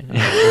and Right.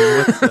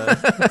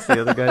 what's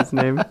the other guy's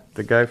name?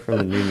 The guy from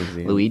the New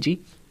Museum.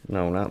 Luigi?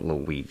 No, not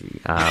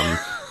Luigi.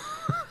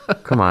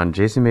 Come on,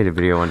 Jason made a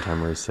video one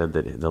time where he said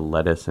that the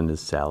lettuce in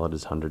his salad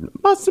is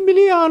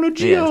Massimiliano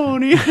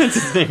Gioni. That's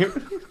his name.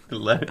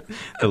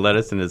 The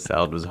lettuce in his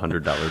salad was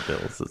 $100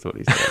 bills. That's what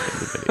he said in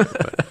the video.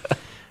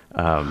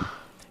 But,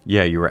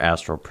 yeah, you were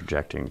astral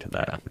projecting to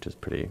that, which is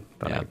pretty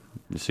funny.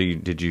 Yeah. So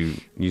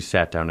you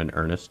sat down in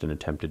earnest and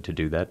attempted to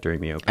do that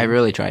during the opening? I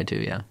really tried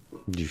to. Yeah.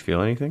 Did you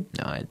feel anything?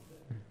 No.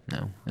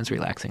 It's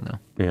relaxing though.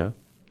 Yeah.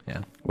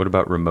 Yeah. What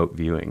about remote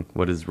viewing?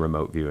 What is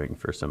remote viewing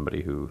for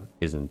somebody who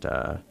isn't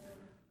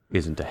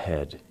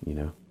ahead, you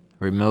know?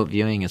 Remote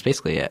viewing is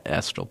basically an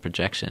astral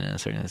projection in a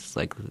certain. It's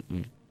like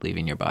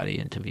leaving your body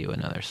and to view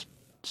another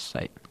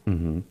site,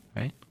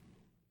 right?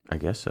 I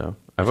guess so.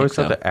 I've always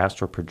thought that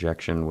astral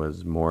projection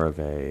was more of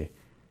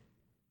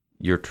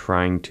you're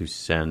trying to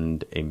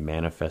send a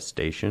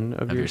manifestation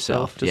of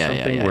yourself to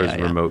something, whereas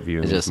remote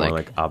viewing is more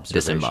like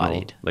observational.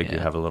 Disembodied. Like you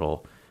have a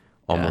little,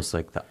 almost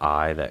like the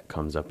eye that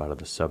comes up out of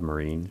the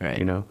submarine,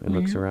 you know, and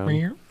looks around.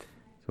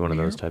 It's one of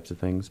those types of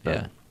things.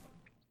 But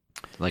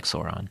like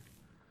Sauron.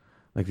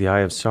 Like the Eye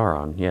of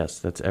Sauron, yes,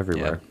 that's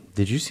everywhere. Yeah.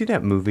 Did you see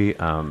that movie,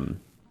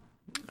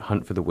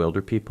 Hunt for the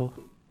Wilder People?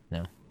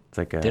 No. It's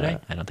like Did I?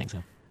 I don't think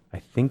so. I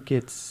think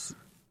it's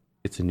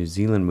a New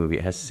Zealand movie.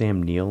 It has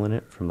Sam Neill in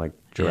it from like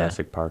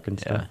Jurassic Park and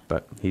stuff.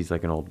 But he's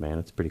like an old man.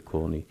 It's pretty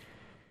cool, and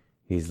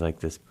he's like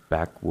this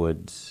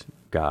backwoods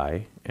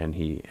guy, and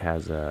he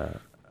has a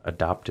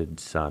adopted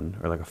son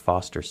or like a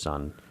foster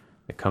son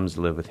that comes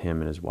to live with him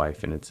and his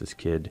wife, and it's this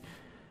kid.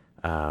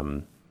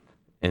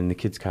 And the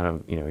kid's kind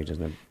of, you know, he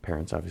doesn't have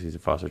parents. Obviously, he's a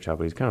foster child,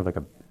 but he's kind of like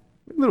a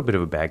little bit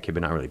of a bad kid,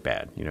 but not really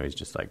bad. You know, he's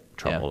just like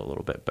troubled a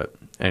little bit. But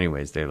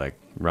anyways, they like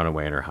run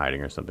away and are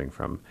hiding or something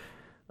from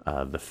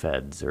the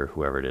feds or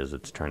whoever it is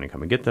that's trying to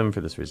come and get them for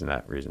this reason,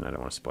 that reason. I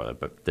don't want to spoil it.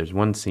 But there's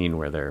one scene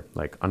where they're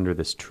like under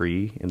this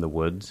tree in the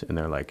woods, and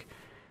they're like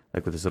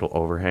with this little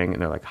overhang,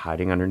 and they're like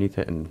hiding underneath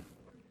it, and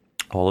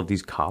all of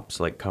these cops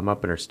like come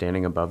up and are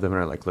standing above them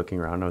and are like looking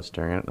around. And I was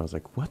staring at it, and I was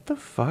like, what the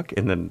fuck?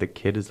 And then the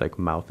kid is like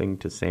mouthing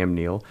to Sam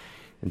Neill.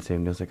 And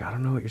Sam Neill's like, I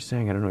don't know what you're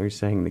saying. I don't know what you're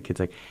saying. And the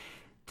kid's like,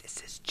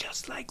 this is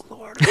just like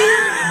Lord of the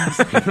Rings.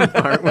 The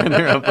part when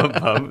they're up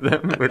above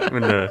them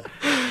when the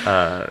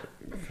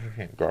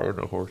guy on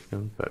a horse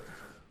comes. But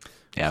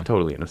it's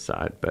totally an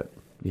aside. But,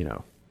 you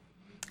know,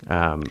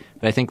 But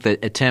I think the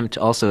attempt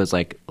also is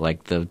like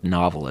the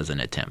novel is an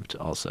attempt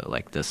also,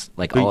 like this,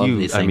 like all of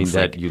these things. I mean,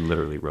 that like, you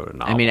literally wrote a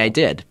novel. I mean, I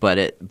did, but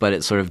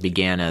it sort of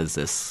began as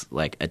this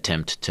like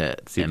attempt to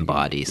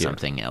embody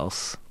something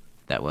else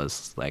that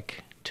was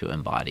like to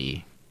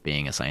embody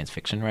being a science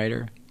fiction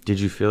writer. Did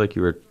you feel like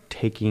you were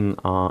taking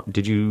on?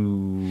 Did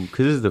you?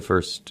 Because this is the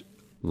first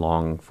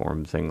long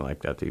form thing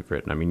like that you've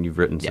written. I mean, you've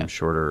written some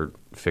shorter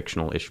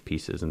fictional-ish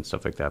pieces and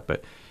stuff like that,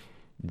 but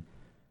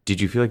did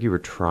you feel like you were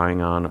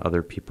trying on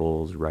other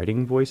people's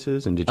writing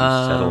voices, and did you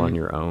settle on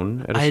your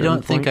own at a certain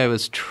point? think I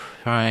was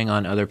trying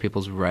on other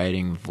people's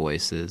writing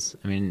voices.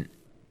 I mean,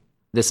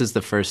 this is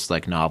the first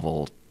like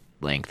novel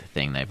length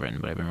thing that I've written,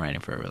 but I've been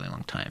writing for a really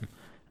long time.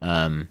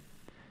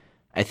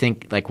 I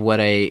think like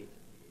I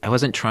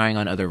wasn't trying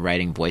on other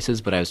writing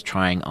voices, but I was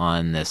trying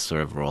on this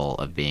sort of role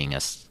of being a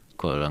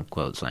quote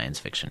unquote science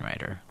fiction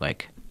writer.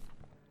 Like,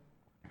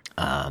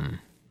 I'm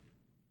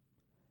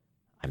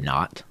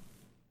not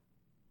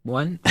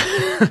one,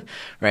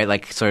 right?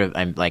 Like, sort of,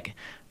 I'm like,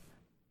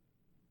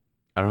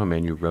 I don't know,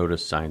 man. You wrote a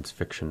science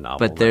fiction novel,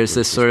 but there's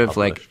this sort of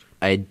published. like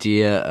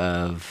idea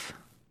of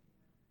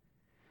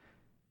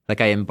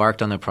like I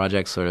embarked on the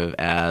project sort of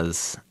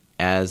as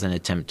an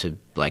attempt to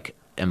like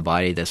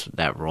embody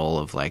that role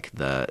of like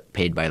the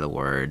paid by the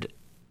word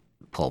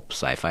pulp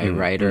sci-fi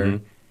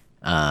writer,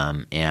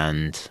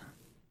 and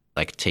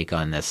like take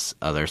on this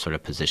other sort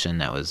of position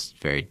that was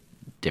very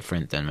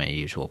different than my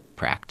usual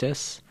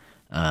practice.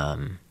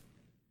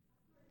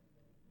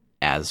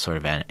 As sort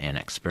of an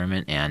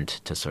experiment, and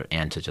to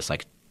just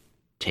like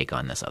take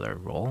on this other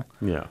role.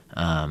 Yeah.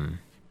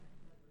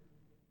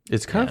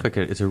 It's kind of like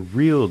it's a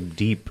real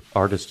deep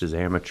artist as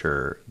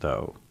amateur,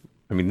 though.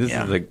 I mean, this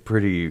is like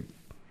pretty.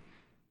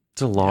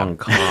 It's a long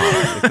con.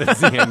 If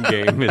that's the end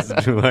game, is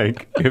to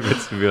like if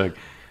it's to be like,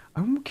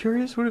 I'm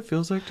curious what it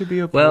feels like to be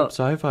a pulp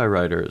sci-fi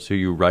writer. So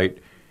you write.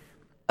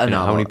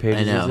 How many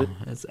pages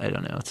is it? I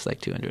don't know. It's like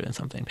 200 and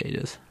something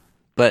pages,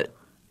 but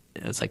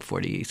it's like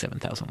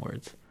 47,000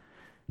 words.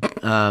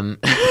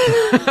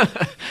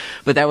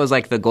 But that was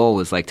like the goal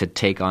was like to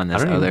take on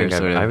this other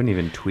sort of. I haven't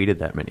even tweeted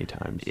that many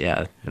times.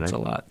 Yeah, it's a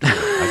lot.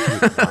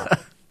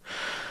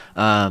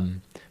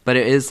 But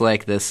it is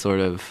like this sort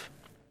of.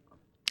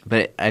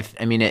 But I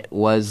mean, it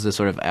was the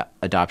sort of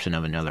adoption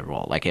of another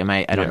role. Like,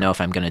 I don't know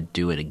if I'm going to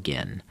do it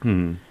again.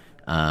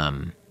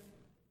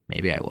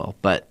 Maybe I will.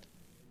 But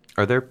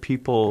are there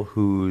people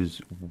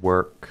whose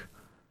work?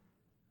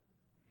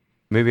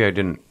 Maybe I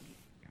didn't.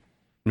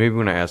 Maybe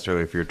when I asked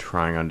earlier if you're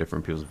trying on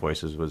different people's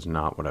voices was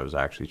not what I was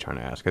actually trying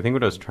to ask. I think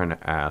what I was trying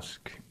to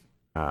ask,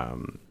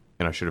 and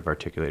I should have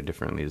articulated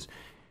differently, is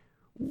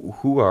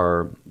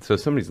so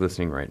somebody's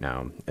listening right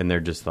now and they're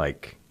just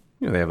like,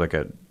 they have like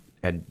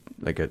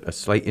a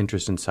slight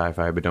interest in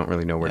sci-fi but don't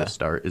really know where to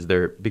start. Is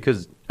there,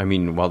 because I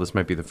mean, while this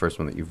might be the first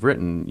one that you've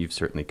written, you've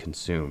certainly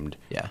consumed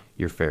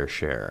your fair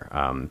share.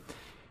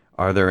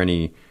 Are there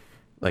any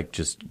like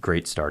just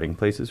great starting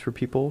places for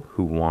people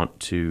who want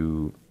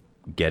to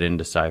get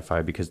into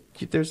sci-fi? Because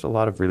there's a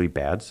lot of really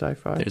bad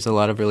sci-fi. There's a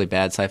lot of really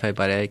bad sci-fi,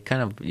 but I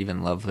kind of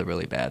even love the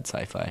really bad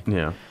sci-fi.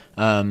 Yeah.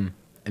 I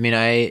mean,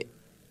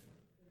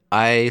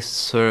 I've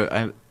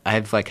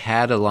like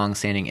had a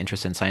long-standing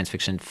interest in science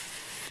fiction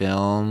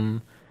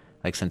film,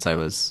 like since I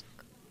was,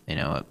 I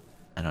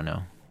don't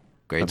know,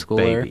 grade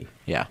schooler. Baby.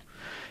 Yeah.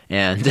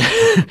 And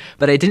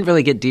but I didn't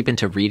really get deep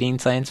into reading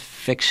science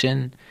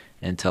fiction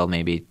until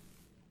maybe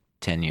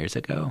 10 years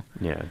ago.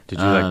 Yeah. Did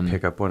you like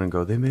pick up one and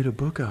go, they made a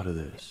book out of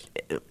this?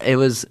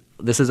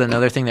 This is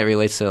another thing that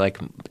relates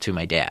to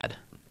my dad.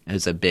 He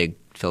was a big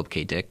Philip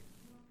K. Dick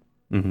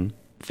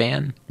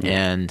fan.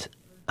 Yeah.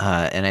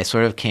 And I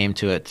sort of came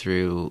to it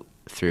through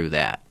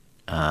that.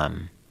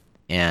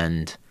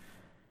 And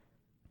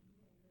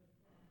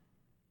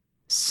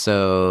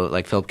so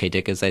like Philip K.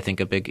 Dick is, I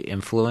think, a big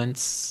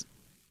influence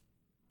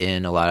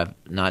in a lot of,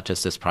 not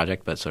just this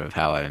project, but sort of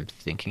how I'm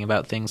thinking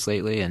about things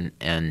lately.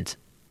 And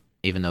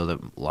even though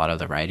a lot of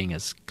the writing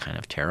is kind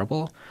of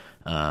terrible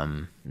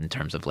in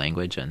terms of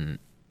language and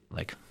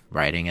like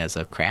writing as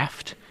a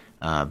craft,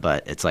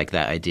 but it's like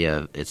that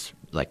idea. It's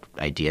like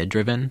idea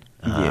driven.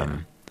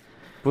 Well,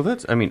 I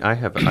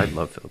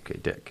love Philip K.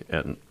 Dick,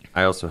 and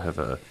I also have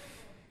a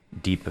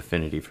deep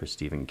affinity for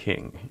Stephen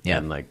King. Yeah.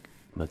 And like,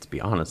 let's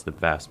be honest, the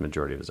vast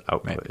majority of his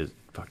output is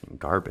fucking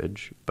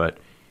garbage, but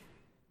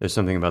there's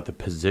something about the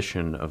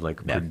position of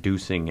like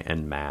producing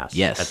en masse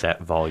at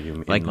that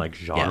volume in like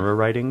genre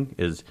writing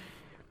is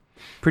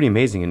pretty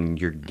amazing, and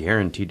you're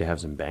guaranteed to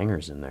have some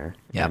bangers in there.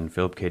 Yeah. And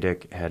Philip K.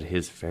 Dick had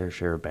his fair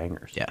share of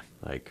bangers. Yeah.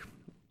 Like,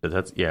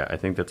 I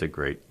think that's a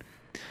great.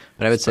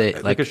 But I would say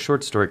like a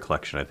short story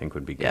collection, I think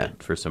would be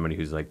good for somebody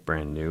who's like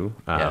brand new.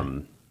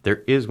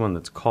 There is one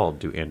that's called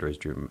 "Do Androids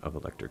Dream of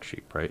Electric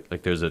Sheep," right?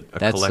 Like there's a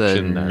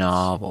collection. That's a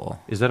novel.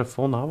 Is that a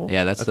full novel?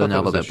 Yeah, that's the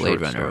novel that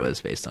Blade Runner was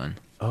based on.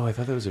 Oh, I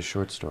thought that was a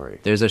short story.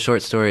 There's a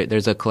short story.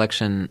 There's a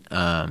collection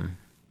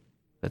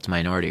that's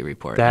Minority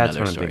Report. That's and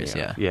other what I'm stories.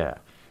 thinking of. Yeah.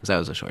 Because that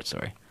was a short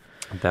story.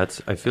 I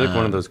feel like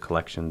one of those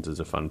collections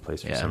is a fun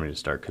place for somebody to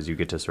start, because you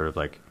get to sort of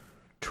like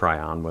try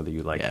on whether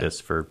you like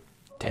this for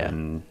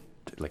 10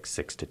 like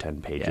 6 to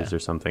 10 pages Yeah. or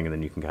something, and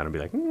then you can kind of be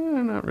like,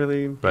 not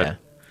really. But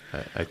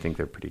I think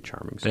they're pretty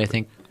charming. But I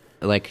think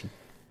like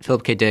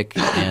Philip K. Dick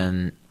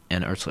and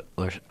Ursula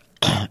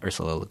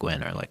Le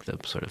Guin are like the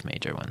sort of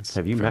major ones.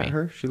 Have you for met me.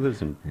 her? She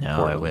lives in No,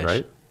 Portland, I wish.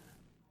 right?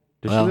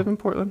 Does she Well- live in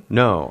Portland?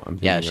 No.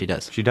 Yeah, she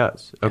does. She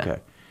does. Yeah. Okay.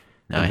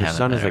 No, and I her haven't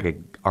son met is her. like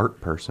an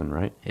art person,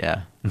 right?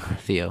 Yeah,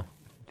 Theo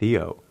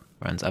Theo.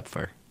 runs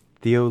Upfer.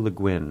 Theo Le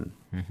Guin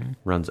Mm-hmm.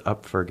 runs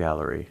Up for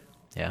Gallery.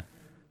 Yeah,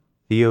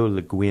 Theo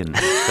Le Guin.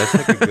 That's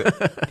like a good.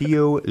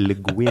 Theo Le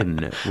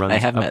Guin runs I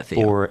have Up met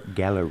Theo. for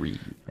Gallery.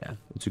 yeah.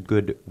 It's a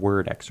good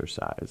word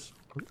exercise.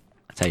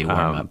 That's how you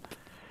warm up.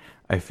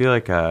 I feel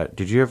like.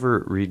 Did you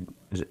ever read?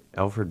 Is it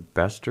Alfred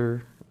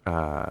Bester?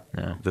 No.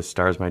 The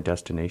Star's My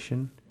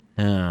Destination.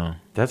 No.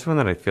 That's one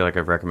that I feel like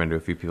I've recommended to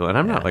a few people, and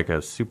I'm not Yeah. like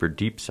a super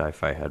deep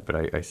sci-fi head,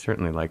 but I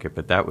certainly like it.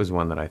 But that was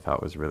one that I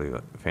thought was really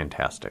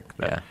fantastic.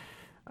 That Yeah.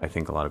 I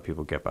think a lot of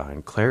people get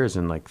behind. Claire is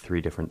in like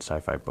 3 different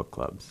sci-fi book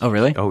clubs. Oh,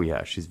 really? Oh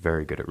yeah, she's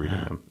very good at reading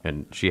them,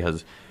 and she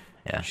has.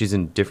 Yeah. She's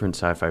in different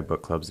sci-fi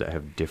book clubs that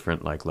have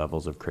different like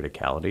levels of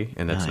criticality,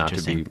 and that's Oh, not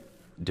to be interesting.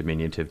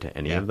 diminutive to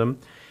any Yeah. of them.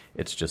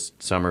 It's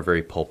just some are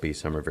very pulpy,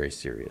 some are very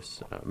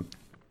serious.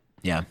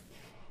 Yeah.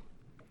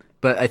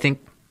 But I think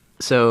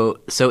so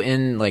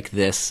in like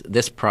this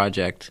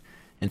project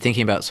and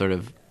thinking about sort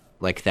of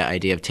like that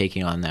idea of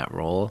taking on that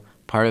role,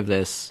 part of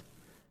this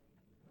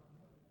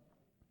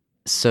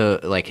so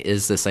like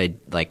is this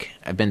like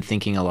I've been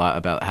thinking a lot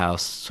about how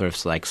sort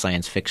of like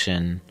science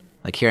fiction,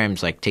 like here I'm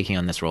like taking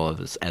on this role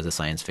as a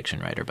science fiction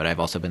writer, but I've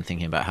also been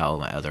thinking about how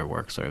my other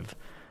work sort of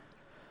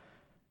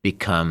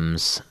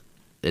becomes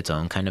its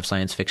own kind of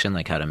science fiction,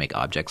 like how to make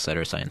objects that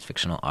are science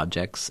fictional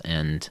objects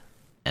and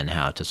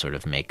how to sort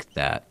of make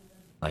that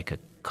like a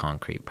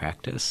concrete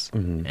practice.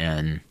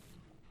 And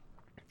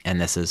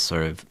this is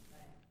sort of,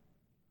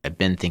 I've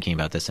been thinking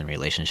about this in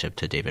relationship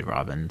to David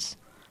Robbins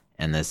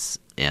and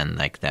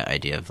like that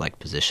idea of like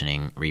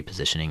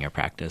repositioning your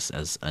practice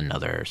as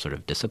another sort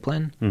of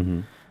discipline,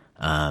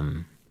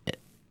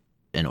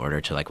 in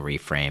order to like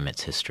reframe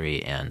its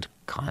history and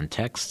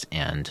context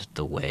and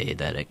the way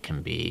that it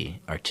can be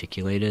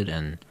articulated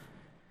and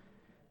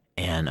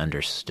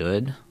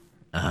understood.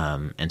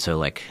 And so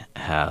like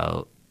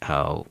how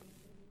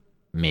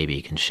maybe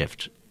you can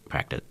shift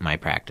my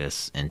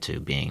practice into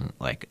being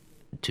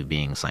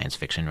science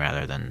fiction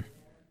rather than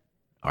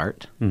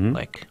art.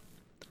 Like,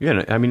 Yeah,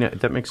 no, I mean,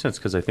 that makes sense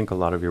because I think a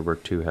lot of your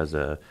work too has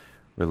a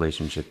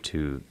relationship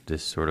to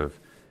this sort of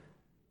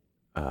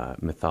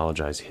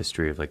mythologized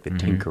history of like the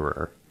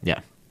tinkerer, yeah,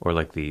 or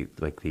like the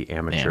amateur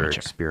amateur.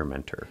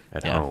 experimenter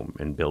at Yeah. home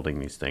and building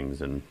these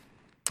things and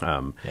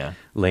Yeah.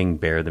 laying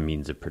bare the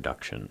means of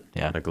production.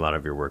 Yeah. Like a lot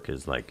of your work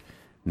is like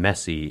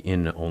messy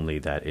in only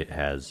that it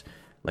has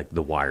like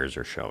the wires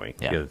are showing.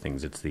 Yeah. The other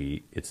things, it's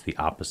the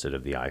opposite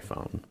of the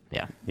iPhone.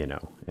 Yeah. You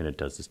know, and it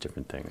does this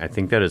different thing. I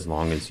think that as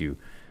long as you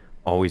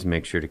always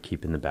make sure to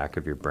keep in the back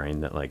of your brain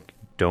that like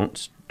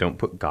don't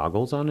put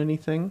goggles on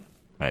anything.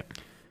 Right.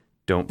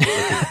 Don't put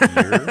like a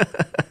gear.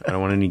 I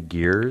don't want any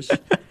gears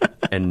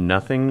and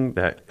nothing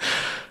that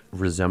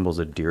resembles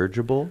a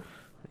dirigible.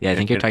 Yeah, I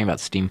think you're talking about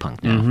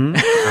steampunk now. I'm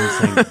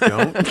saying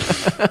don't.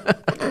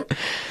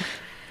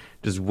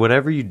 Just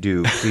whatever you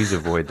do, please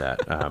avoid that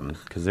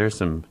because there's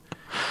some.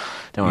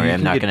 Don't worry, You I'm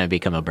can not get- going to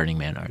become a Burning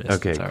Man artist.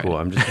 Okay, It's all cool. right.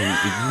 I'm just saying,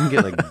 you can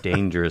get like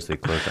dangerously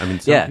close. I mean,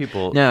 some Yeah,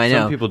 people. no, I know,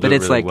 Some people do but it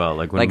it's really like well.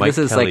 Like when like Mike this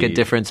is like a Kelly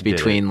difference did it,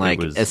 between it like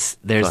was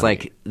there's funny.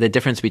 like the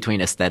difference between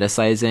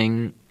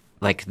aestheticizing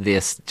like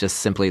this just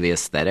simply the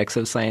aesthetics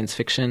of science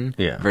fiction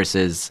Yeah.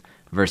 versus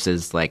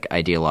like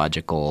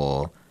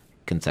ideological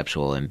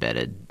conceptual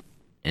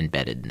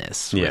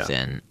embeddedness Yeah.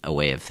 within a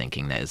way of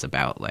thinking that is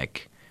about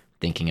like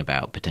thinking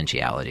about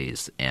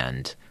potentialities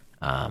and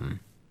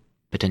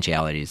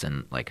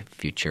like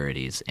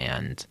futurities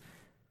and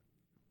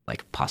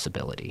like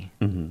possibility.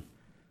 Mm-hmm.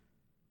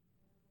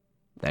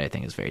 That I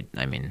think is very.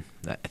 I mean,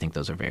 I think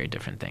those are very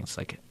different things.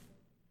 Like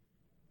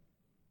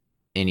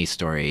any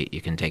story, you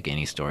can take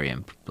any story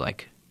and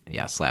like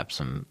slap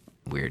some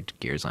weird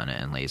gears on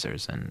it and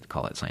lasers and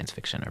call it science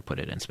fiction or put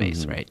it in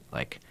space, right?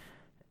 Like,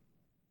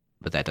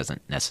 but that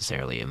doesn't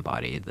necessarily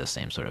embody the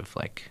same sort of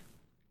like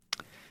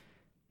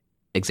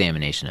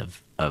examination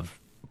of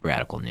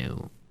radical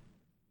new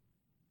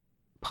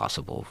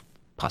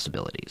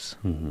possibilities.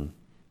 Mm-hmm.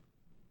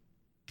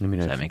 I mean,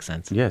 Does that make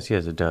sense? Yes,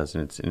 it does,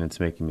 and it's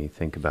making me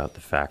think about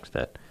the fact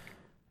that,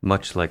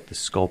 much like the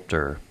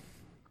sculptor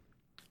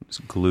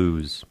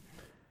glues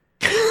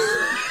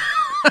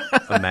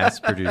a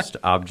mass-produced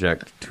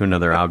object to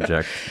another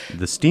object,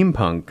 the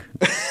steampunk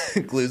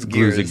Glues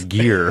glues a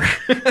gear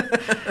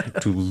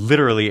to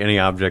literally any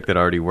object that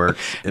already works,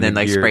 And then,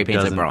 the like, gear spray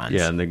paints it doesn't- bronze.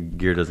 Yeah, and the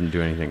gear doesn't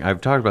do anything.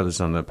 I've talked about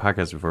this on the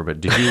podcast before, but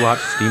did you watch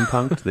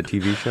Steampunked, the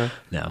TV show?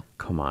 No.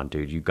 Come on,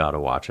 dude, you got to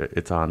watch it.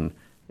 It's on.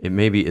 It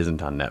maybe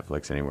isn't on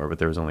Netflix anymore, but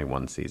there was only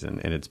one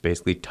season, and it's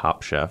basically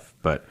Top Chef,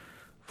 but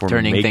for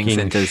Turning making things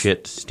into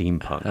shit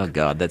steampunk. Oh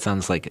God, that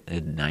sounds like a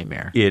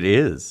nightmare. It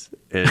is,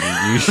 and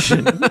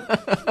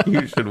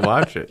you should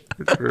watch it.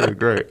 It's really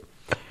great.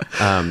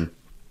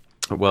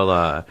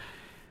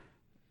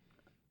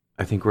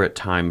 I think we're at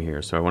time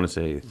here, so I want to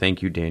say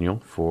thank you,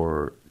 Daniel,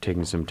 for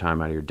taking some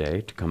time out of your day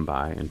to come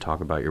by and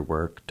talk about your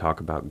work, talk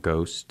about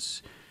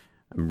ghosts.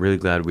 I'm really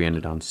glad we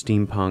ended on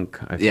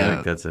steampunk. I feel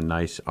like that's a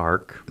nice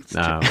arc.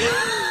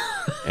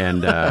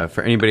 And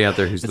for anybody out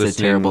there who's listening, it's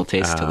a terrible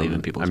taste to leave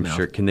in people's mouth. I'm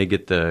sure. Can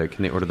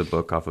they order the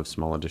book off of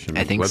Small Edition's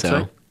website? I think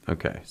so.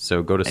 Okay,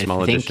 so go to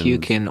Small Editions. I think you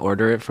can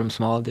order it from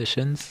Small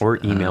Editions. Or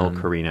email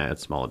Karina at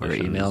Small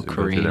Editions. Or email Go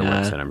Karina. to their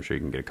website. I'm sure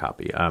you can get a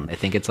copy. I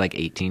think it's like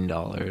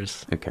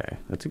 $18. Okay,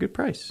 that's a good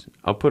price.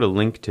 I'll put a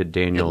link to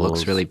Daniel's... It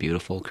looks really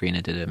beautiful.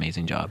 Karina did an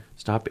amazing job.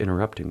 Stop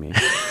interrupting me.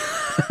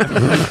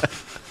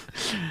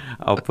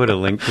 I'll put a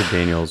link to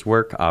Daniel's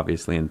work,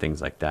 obviously, and things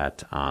like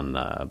that on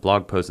the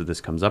blog post that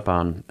this comes up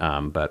on.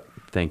 But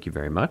thank you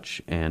very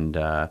much. And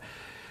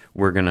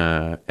we're going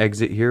to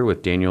exit here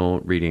with Daniel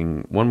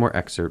reading one more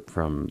excerpt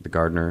from The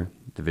Gardener,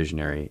 The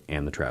Visionary,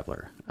 and The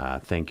Traveler.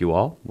 Thank you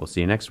all. We'll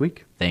see you next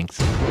week. Thanks.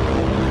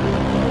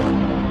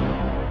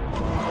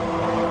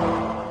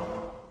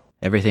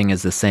 Everything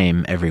is the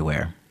same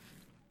everywhere.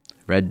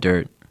 Red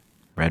dirt,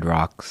 red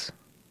rocks,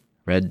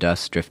 red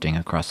dust drifting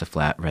across a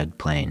flat red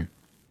plain.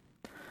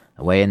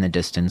 Away in the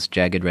distance,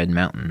 jagged red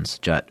mountains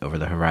jut over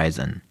the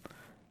horizon.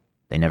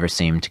 They never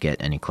seem to get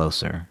any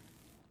closer.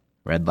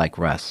 Red like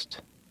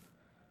rust.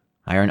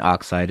 Iron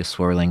oxide is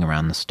swirling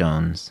around the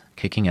stones,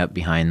 kicking up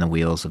behind the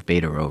wheels of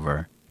Beta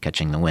Rover,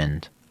 catching the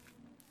wind.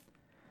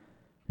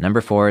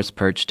 Number 4 is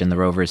perched in the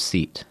rover's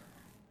seat.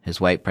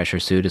 His white pressure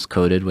suit is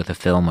coated with a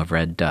film of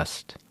red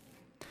dust.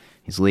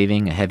 He's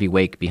leaving a heavy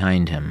wake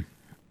behind him,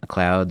 a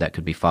cloud that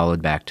could be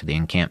followed back to the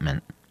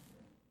encampment.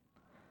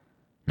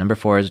 Number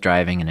 4 is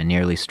driving in a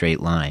nearly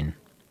straight line.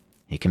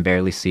 He can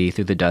barely see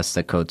through the dust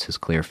that coats his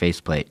clear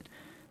faceplate.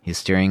 He's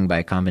steering by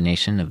a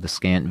combination of the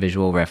scant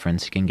visual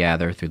reference he can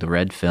gather through the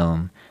red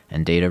film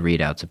and data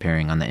readouts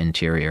appearing on the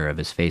interior of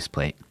his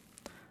faceplate.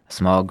 A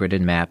small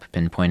gridded map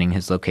pinpointing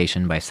his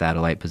location by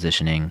satellite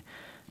positioning,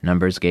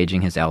 numbers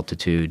gauging his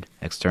altitude,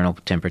 external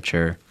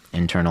temperature,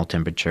 internal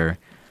temperature,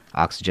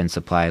 oxygen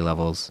supply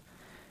levels,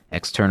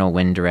 external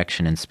wind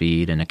direction and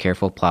speed, and a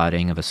careful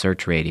plotting of a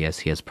search radius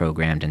he has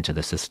programmed into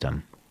the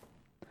system.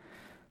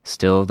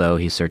 Still, though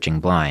he's searching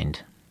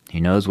blind,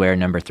 he knows where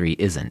Number 3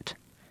 isn't.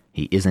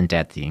 He isn't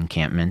at the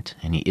encampment,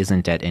 and he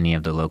isn't at any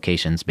of the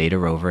locations Beta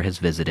Rover has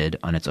visited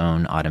on its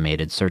own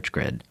automated search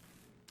grid.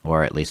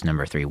 Or at least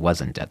Number 3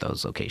 wasn't at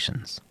those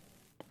locations.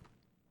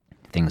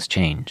 Things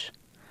change.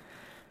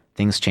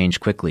 Things change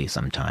quickly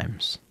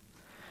sometimes.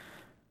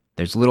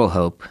 There's little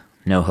hope,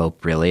 no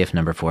hope really if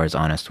Number 4 is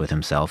honest with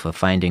himself, of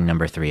finding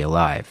Number 3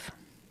 alive.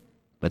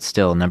 But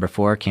still, Number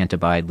 4 can't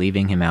abide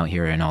leaving him out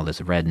here in all this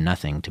red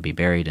nothing to be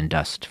buried in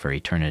dust for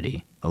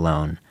eternity,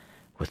 alone,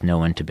 with no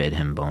one to bid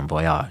him bon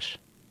voyage.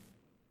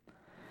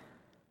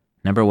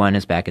 Number 1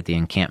 is back at the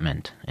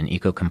encampment, in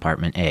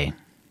Eco-Compartment A.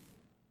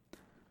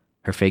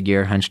 Her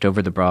figure, hunched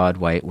over the broad,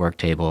 white work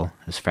table,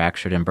 is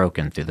fractured and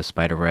broken through the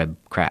spiderweb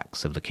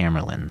cracks of the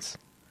camera lens.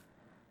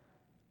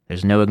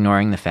 There's no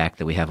ignoring the fact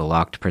that we have a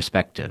locked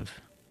perspective,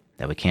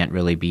 that we can't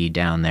really be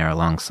down there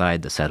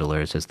alongside the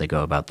settlers as they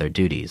go about their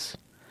duties.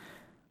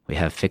 We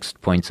have fixed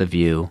points of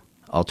view,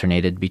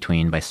 alternated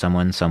between by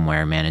someone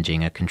somewhere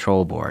managing a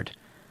control board,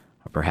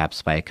 or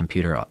perhaps by a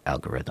computer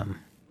algorithm.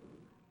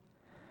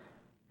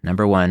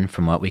 Number 1,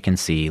 from what we can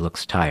see,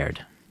 looks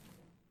tired.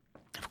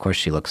 Of course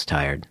she looks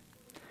tired.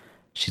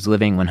 She's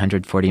living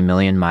 140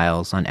 million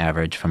miles on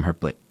average from her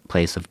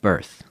place of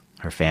birth,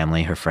 her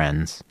family, her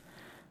friends.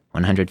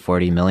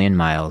 140 million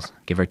miles,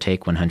 give or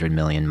take 100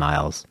 million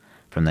miles,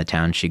 from the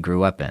town she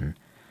grew up in,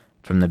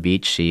 from the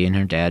beach she and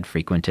her dad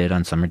frequented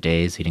on summer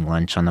days eating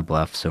lunch on the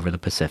bluffs over the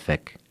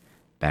Pacific,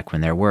 back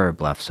when there were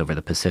bluffs over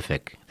the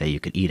Pacific that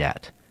you could eat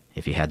at,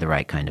 if you had the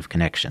right kind of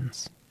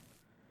connections.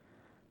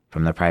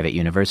 From the private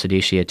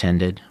university she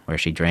attended, where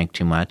she drank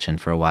too much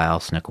and for a while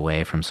snuck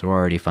away from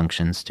sorority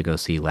functions to go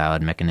see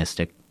loud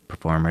mechanistic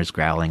performers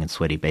growling in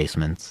sweaty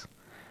basements.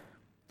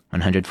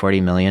 140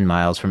 million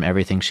miles from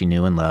everything she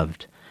knew and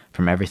loved,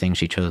 from everything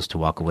she chose to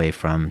walk away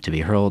from, to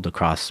be hurled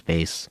across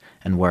space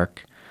and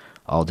work,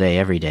 all day,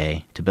 every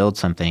day, to build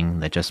something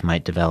that just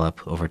might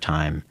develop over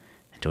time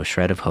into a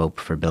shred of hope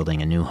for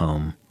building a new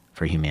home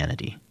for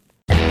humanity.